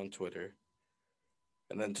a lot on Twitter.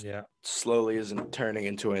 And then slowly isn't turning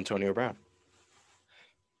into Antonio Brown.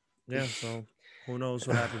 Yeah, so who knows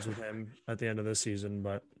what happens with him at the end of this season?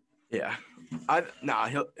 But yeah,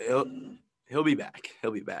 he'll be back.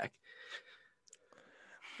 He'll be back.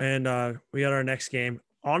 And we got our next game.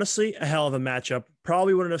 Honestly, a hell of a matchup.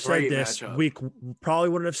 Probably wouldn't have said this week. Probably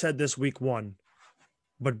wouldn't have said this week 1.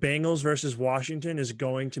 But Bengals versus Washington is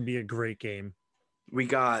going to be a great game. We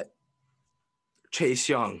got Chase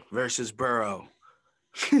Young versus Burrow.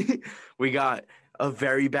 We got a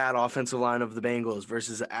very bad offensive line of the Bengals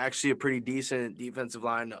versus actually a pretty decent defensive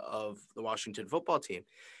line of the Washington football team.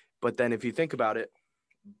 But then if you think about it,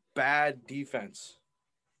 bad defense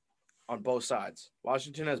on both sides.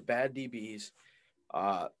 Washington has bad DBs.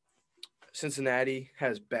 Cincinnati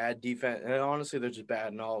has bad defense. And honestly, they're just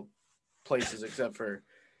bad in all places except for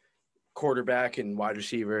quarterback and wide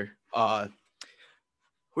receiver. Who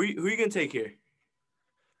are you going to take here?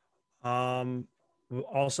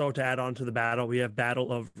 Also, to add on to the battle, we have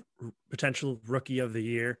battle of potential rookie of the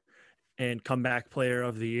year and comeback player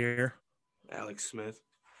of the year. Alex Smith.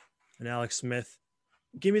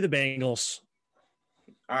 Give me the Bengals.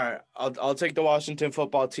 All right. I'll take the Washington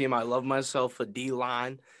football team. I love myself a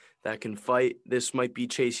D-line that can fight. This might be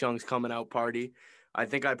Chase Young's coming out party. I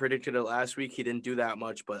think I predicted it last week. He didn't do that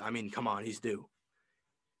much, but I mean, come on, he's due.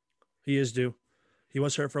 He is due. He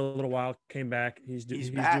was hurt for a little while, came back. He's due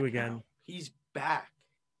again. Now. He's back.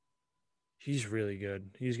 He's really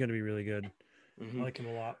good. He's going to be really good. I like him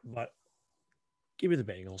a lot, but give me the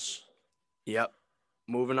Bengals. Yep.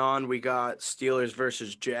 Moving on, we got Steelers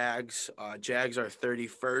versus Jags. Jags are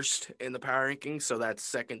 31st in the power rankings, so that's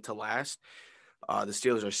second to last. The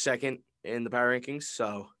Steelers are second in the power rankings,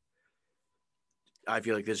 so I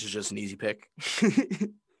feel like this is just an easy pick.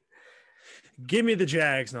 Give me the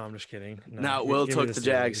Jags. No, I'm just kidding. No, Will took the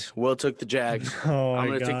Jags. Will took the Jags. Oh, I'm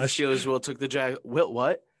going to take the Steelers. Will took the Jags. Will,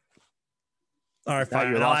 what? All right,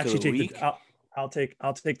 fine. I'll actually take the I'll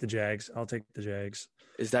take the Jags. I'll take the Jags.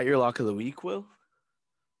 Is that your lock of the week, Will?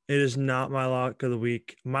 It is not my lock of the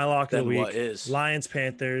week. My lock of the week what is? Lions,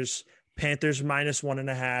 Panthers. Panthers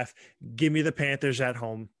 -1.5. Give me the Panthers at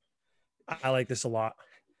home. I like this a lot.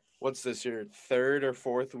 What's this, your third or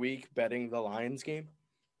fourth week betting the Lions game?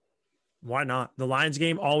 Why not? The Lions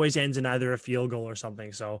game always ends in either a field goal or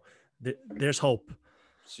something. So there's hope.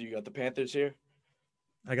 So you got the Panthers here?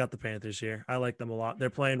 I got the Panthers here. I like them a lot. They're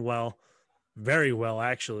playing well. Very well,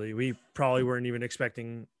 actually. We probably weren't even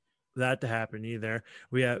expecting that to happen either.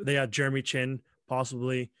 They got Jeremy Chin,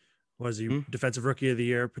 possibly was he defensive rookie of the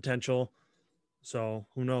year potential. So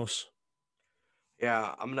who knows?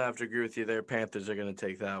 Yeah, I'm gonna have to agree with you there. Panthers are gonna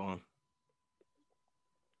take that one.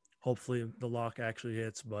 Hopefully the lock actually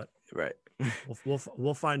hits, but right.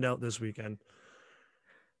 we'll find out this weekend.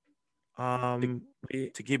 To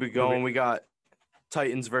keep it going, we got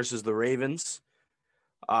Titans versus the Ravens.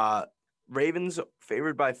 Ravens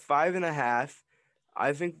favored by 5.5.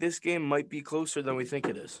 I think this game might be closer than we think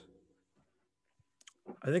it is.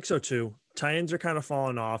 I think so too. Titans are kind of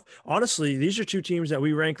falling off. Honestly, these are two teams that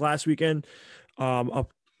we ranked last weekend,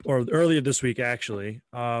 up or earlier this week actually.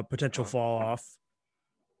 Potential fall off.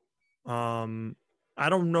 I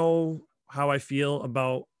don't know how I feel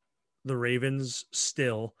about the Ravens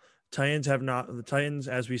still. The Titans,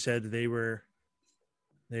 as we said, they were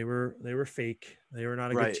fake. They were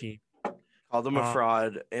not a good team. Called them a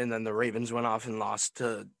fraud, and then the Ravens went off and lost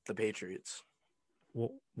to the Patriots.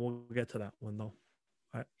 We'll get to that one though.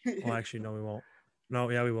 Well, actually, no, we won't. No,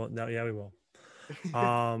 yeah, we will. No, yeah, we will.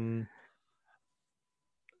 I'm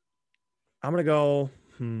gonna go.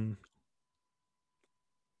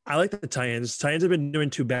 I like the Titans. Titans have been doing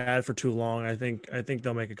too bad for too long. I think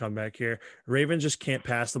they'll make a comeback here. Ravens just can't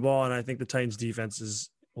pass the ball, and I think the Titans defenses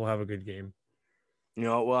will have a good game. You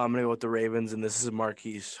know what? Well, I'm gonna go with the Ravens, and this is a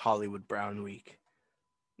Marquise Hollywood Brown week.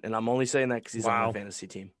 And I'm only saying that because he's on my fantasy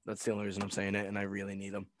team. That's the only reason I'm saying it, and I really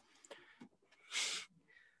need him.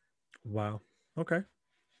 Wow. Okay.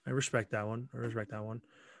 I respect that one.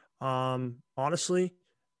 Honestly,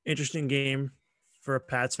 interesting game for a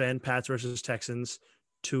Pats fan. Pats versus Texans,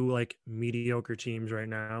 two like mediocre teams right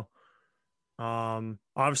now.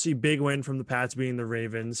 Obviously big win from the Pats beating the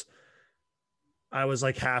Ravens. I was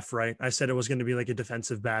like half right. I said it was going to be like a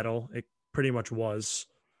defensive battle. It pretty much was.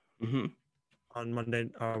 On Monday,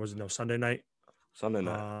 Sunday night. Sunday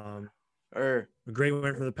night. A great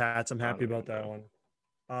win for the Pats. I'm happy about that one.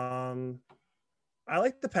 I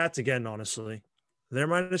like the Pats again, honestly. They're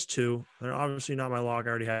 -2. They're obviously not my lock. I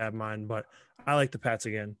already have mine, but I like the Pats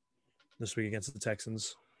again this week against the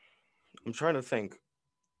Texans. I'm trying to think.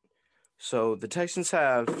 So the Texans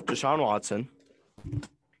have Deshaun Watson,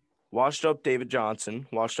 washed up David Johnson,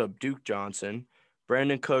 washed up Duke Johnson,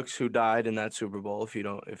 Brandon Cooks, who died in that Super Bowl, if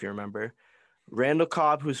you remember, Randall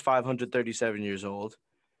Cobb, who's 537 years old.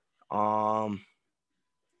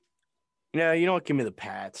 Yeah, you know what? Give me the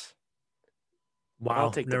Pats. Wow,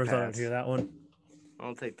 I'll take never the thought I'd Pats. hear that one.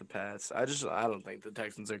 I'll take the Pats. I don't think the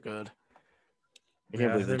Texans are good. I Yeah,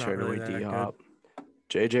 can't believe they they're not traded really away that D-Hop.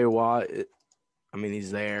 J.J. Watt,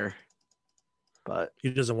 he's there, but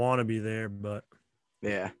He doesn't want to be there, but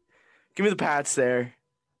yeah. Give me the Pats there.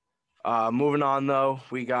 Moving on, though,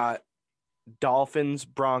 we got Dolphins,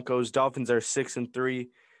 Broncos. Dolphins are 6-3.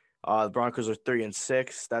 The Broncos are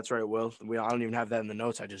 3-6. That's right, Will. I don't even have that in the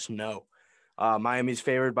notes. I just know. Miami's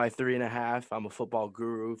favored by 3.5. I'm a football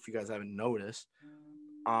guru, if you guys haven't noticed.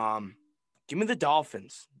 Give me the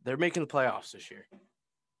Dolphins. They're making the playoffs this year.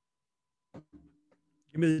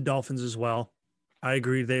 give me the Dolphins as well. I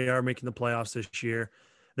agree. They are making the playoffs this year.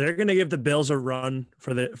 They're going to give the Bills a run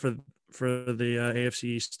for the AFC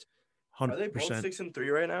East. 100%. Are they both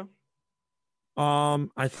 6-3 right now?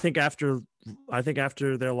 I think after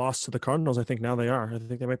their loss to the Cardinals, I think now they are. I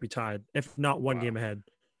think they might be tied, if not one game ahead.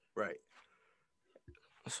 Right.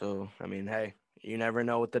 So, hey, you never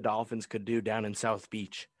know what the Dolphins could do down in South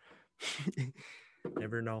Beach.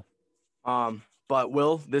 Never know. But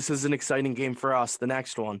Will, this is an exciting game for us, the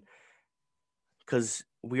next one, because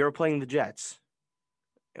we are playing the Jets,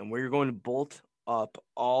 and we're going to bolt up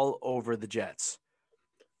all over the Jets.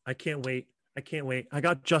 I can't wait. I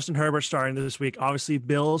got Justin Herbert starting this week. Obviously,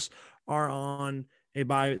 Bills are on a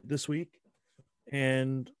bye this week,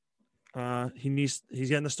 and he's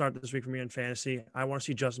getting the start this week for me in fantasy. I want to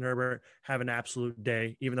see Justin Herbert have an absolute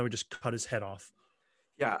day, even though we just cut his head off.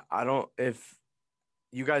 Yeah, if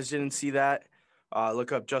you guys didn't see that,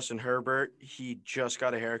 look up Justin Herbert. He just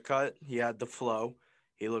got a haircut. He had the flow.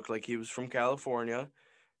 He looked like he was from California,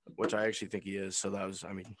 which I actually think he is. So that was,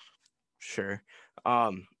 sure.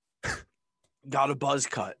 Got a buzz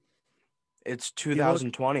cut. It's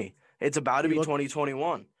 2020. It's about to be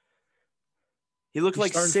 2021. He looked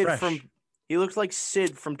like Sid fresh. He looked like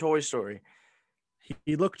Sid from Toy Story.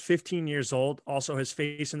 He looked 15 years old. Also, his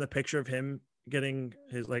face in the picture of him getting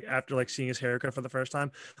his after seeing his haircut for the first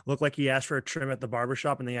time looked like he asked for a trim at the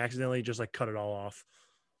barbershop and they accidentally just cut it all off.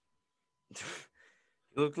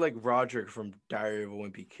 He looked like Roderick from Diary of a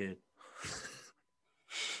Wimpy Kid.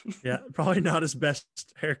 Yeah, probably not his best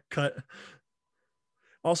haircut.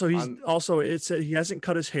 Also, he hasn't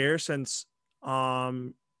cut his hair since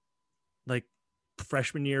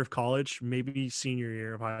freshman year of college, maybe senior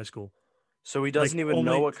year of high school. So he doesn't even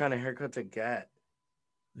know what kind of haircut to get.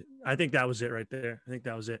 I think that was it right there. I think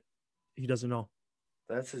that was it. He doesn't know.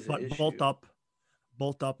 That's his but issue.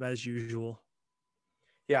 Bolt up as usual.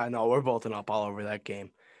 Yeah, no, we're bolting up all over that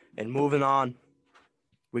game. And moving on,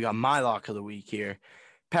 we got my lock of the week here.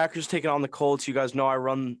 Packers taking on the Colts. You guys know I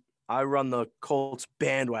run the Colts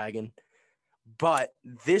bandwagon. But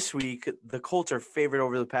this week, the Colts are favored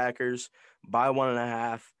over the Packers by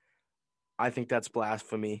 1.5. I think that's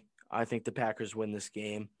blasphemy. I think the Packers win this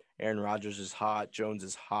game. Aaron Rodgers is hot. Jones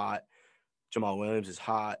is hot. Jamal Williams is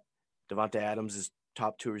hot. Devontae Adams is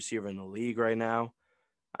top 2 receiver in the league right now.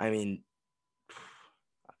 I mean,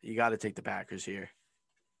 you got to take the Packers here.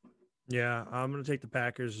 Yeah, I'm going to take the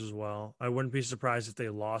Packers as well. I wouldn't be surprised if they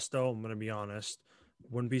lost, though. I'm going to be honest.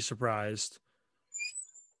 Wouldn't be surprised.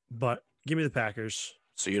 But give me the Packers.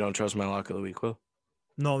 So you don't trust my lock of the week, Will?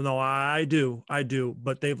 No, I do.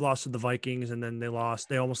 But they've lost to the Vikings, and then they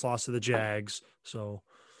almost lost to the Jags. So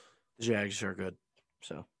the Jags are good.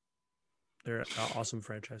 So they're an awesome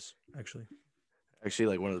franchise, actually. Actually,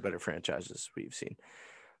 like one of the better franchises we've seen.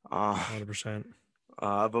 100%.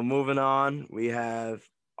 But moving on, we have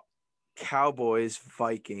Cowboys,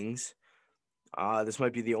 Vikings. This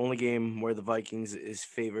might be the only game where the Vikings is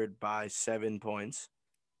favored by 7 points.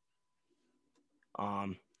 I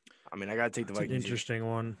mean, I got to take the Vikings. An interesting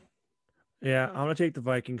one. Yeah, I'm going to take the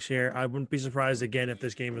Vikings here. I wouldn't be surprised again if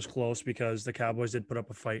this game is close because the Cowboys did put up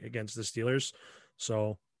a fight against the Steelers.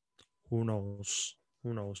 So who knows?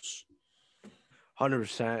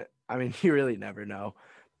 100%. I mean, you really never know.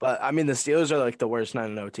 But, I mean, the Steelers are like the worst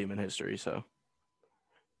 9-0 team in history, so.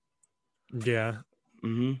 Yeah.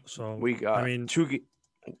 Mm-hmm. So, we got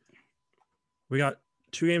we got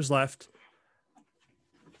 2 games left.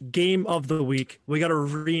 Game of the week. We got a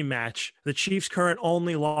rematch. The Chiefs' current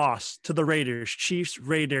only loss to the Raiders.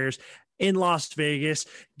 Chiefs-Raiders in Las Vegas.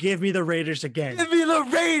 Give me the Raiders again. Give me the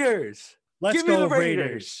Raiders. Let's go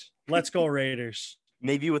Raiders. Let's go Raiders.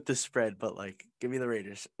 Maybe with the spread, but like, give me the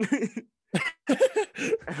Raiders. I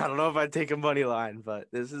don't know if I'd take a money line, but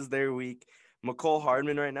this is their week. McCole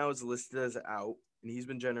Hardman right now is listed as out, and he's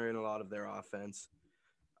been generating a lot of their offense.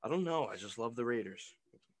 I don't know. I just love the Raiders.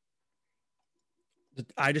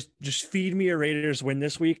 I just feed me a Raiders win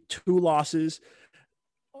this week. 2 losses.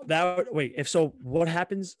 What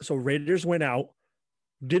happens? So Raiders win out.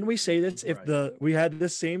 Didn't we say this? We had the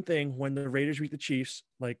same thing when the Raiders beat the Chiefs,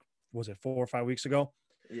 like, was it 4 or 5 weeks ago?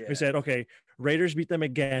 Yeah. We said, okay, Raiders beat them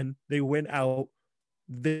again. They win out.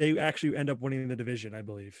 They actually end up winning the division, I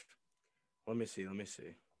believe. Let me see.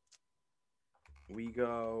 We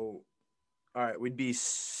go. All right, we'd be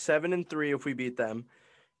 7-3 if we beat them.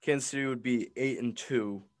 Kansas City would be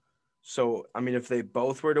 8-2. So, I mean, if they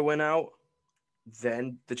both were to win out,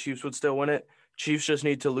 then the Chiefs would still win it. Chiefs just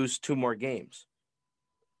need to lose 2 more games.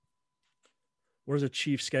 Where's the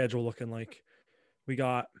Chiefs schedule looking like? We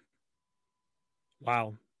got,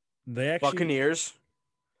 wow. They actually Buccaneers,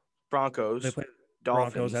 Broncos, they play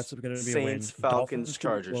Dolphins, Broncos. That's going to be Saints, a win. Falcons,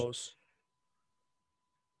 Chargers. Close.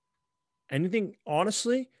 Anything,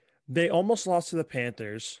 honestly, they almost lost to the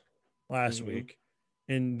Panthers last week,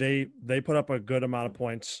 and they put up a good amount of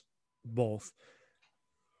points both.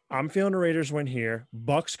 I'm feeling the Raiders win here.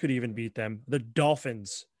 Bucks could even beat them. The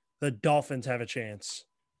Dolphins have a chance.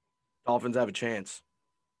 Dolphins have a chance.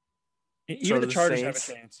 And even the Chargers have a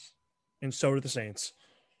chance. And so do the Saints.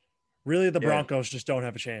 Really, the Broncos just don't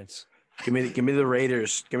have a chance. Give me the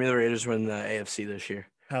Raiders. Give me the Raiders win the AFC this year.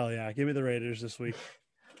 Hell yeah. Give me the Raiders this week.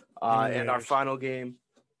 And our final game,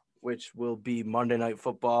 which will be Monday Night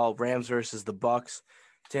Football, Rams versus the Bucks.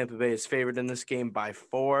 Tampa Bay is favored in this game by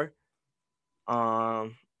 4.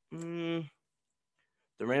 The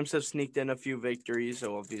Rams have sneaked in a few victories,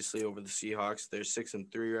 so obviously over the Seahawks. They're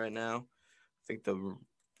 6-3 right now. I think the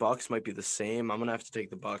Bucks might be the same. I'm gonna have to take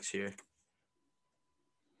the Bucks here.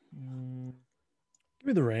 Give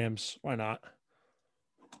me the Rams. Why not?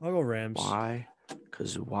 I'll go Rams. Why?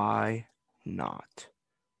 Because why not?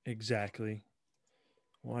 Exactly.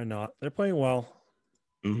 Why not? They're playing well.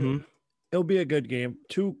 Mm-hmm. It'll be a good game.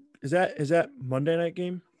 Is that Monday night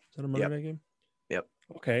game? Is that a Monday night game? Yep.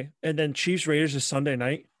 Okay. And then Chiefs Raiders is Sunday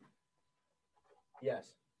night.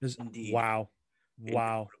 Yes. Indeed. Wow.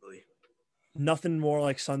 Indubitably. Nothing more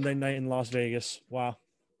like Sunday night in Las Vegas. Wow.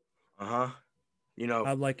 Uh-huh. You know,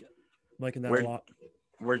 I'm liking that a lot.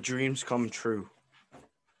 Where dreams come true.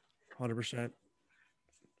 100%.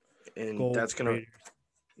 And that's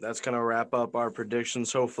gonna wrap up our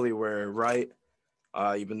predictions. Hopefully we're right.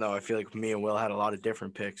 Even though I feel like me and Will had a lot of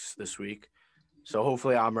different picks this week. So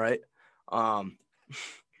hopefully I'm right.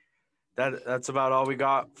 That's about all we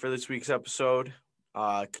got for this week's episode.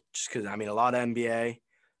 Just because, I mean, a lot of NBA,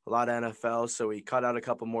 a lot of NFL, so we cut out a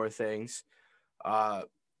couple more things.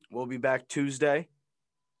 We'll be back Tuesday.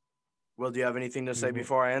 Will, do you have anything to say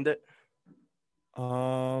before I end it?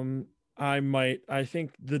 I might. I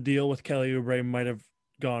think the deal with Kelly Oubre might have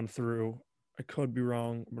gone through. I could be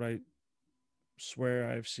wrong, but I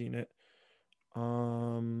swear I've seen it.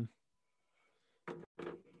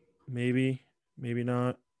 Maybe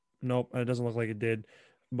not. Nope, it doesn't look like it did.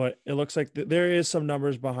 but it looks like there is some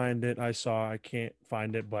numbers behind it. I can't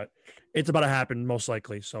find it, but it's about to happen most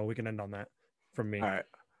likely. So we can end on that from me. All right.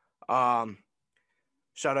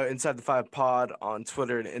 Shout out Inside the 5 Pod on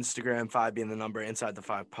Twitter and Instagram, 5 being the number, Inside the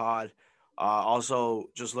 5 Pod. Also,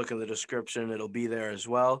 just look in the description. It'll be there as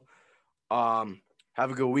well. Have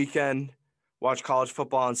a good weekend. Watch college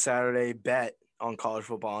football on Saturday. Bet on college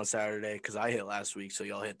football on Saturday because I hit last week, so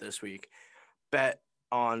y'all hit this week. Bet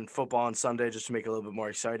on football on Sunday just to make it a little bit more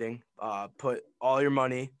exciting. Put all your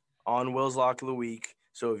money on Will's Lock of the Week,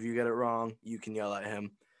 so if you get it wrong, you can yell at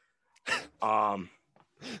him. Oh,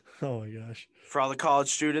 my gosh. For all the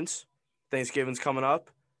college students, Thanksgiving's coming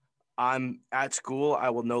up. I'm at school.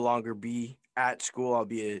 I will no longer be at school. I'll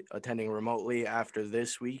be attending remotely after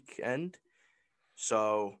this weekend.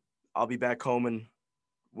 So I'll be back home and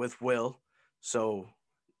with Will. So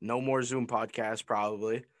no more Zoom podcasts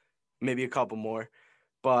probably. Maybe a couple more.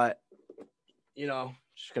 But, it's going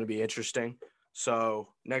to be interesting. So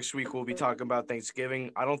next week we'll be talking about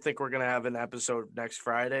Thanksgiving. I don't think we're going to have an episode next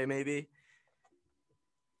Friday maybe.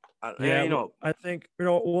 I think,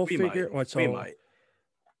 we'll figure – we might.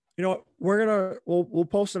 We'll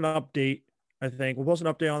post an update. I think we'll post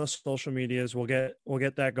an update on the social medias. We'll get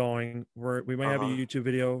that going. We might have a YouTube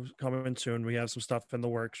video coming soon. We have some stuff in the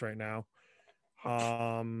works right now.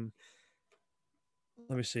 Let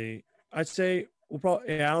me see. I'd say we'll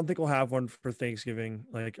probably. I don't think we'll have one for Thanksgiving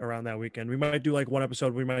like around that weekend. We might do like one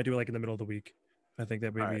episode. We might do like in the middle of the week. I think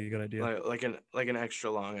that may be a good idea. Like an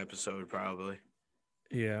extra long episode probably.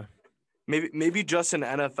 Yeah. Maybe just an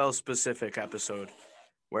NFL specific episode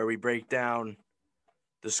where we break down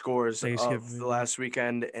the scores of the last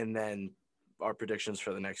weekend and then our predictions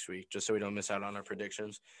for the next week, just so we don't miss out on our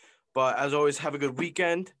predictions. But as always, have a good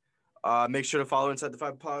weekend. Make sure to follow Inside the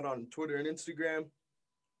 5 Pod on Twitter and Instagram.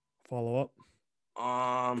 Follow up.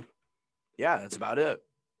 Yeah, that's about it.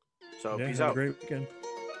 So peace out. Have a great weekend.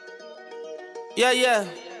 Yeah.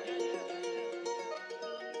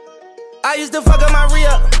 I used to fuck up my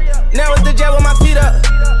re-up. Now it's the jet with my feet up.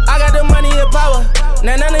 I got the money and power.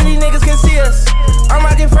 Now none of these niggas can see us. I'm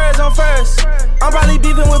rocking furs on first. I'm probably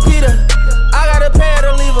beefing with Peter. I got a pair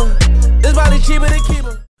to leave her. It's probably cheaper to keep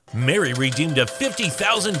her. Mary redeemed a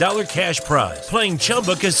 $50,000 cash prize playing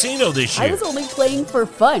Chumba Casino this year. I was only playing for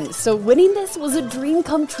fun, so winning this was a dream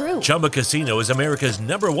come true. Chumba Casino is America's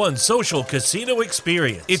 #1 social casino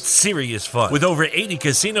experience. It's serious fun. With over 80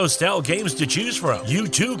 casino-style games to choose from, you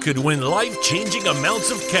too could win life-changing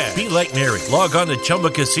amounts of cash. Be like Mary. Log on to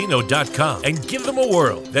ChumbaCasino.com and give them a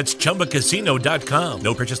whirl. That's ChumbaCasino.com.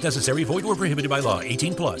 No purchase necessary. Void where prohibited by law.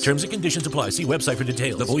 18+. Terms and conditions apply. See website for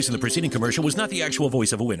details. The voice in the preceding commercial was not the actual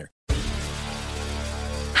voice of a winner.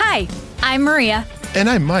 Hi, I'm Maria. And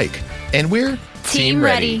I'm Mike. And we're Team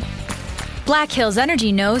Ready. Black Hills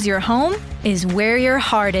Energy knows your home is where your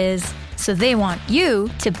heart is, so they want you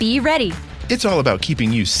to be ready. It's all about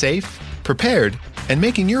keeping you safe, prepared, and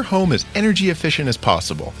making your home as energy efficient as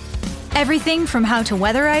possible. Everything from how to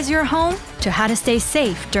weatherize your home to how to stay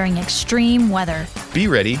safe during extreme weather. Be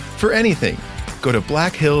ready for anything. Go to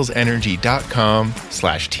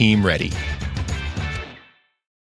blackhillsenergy.com/teamready.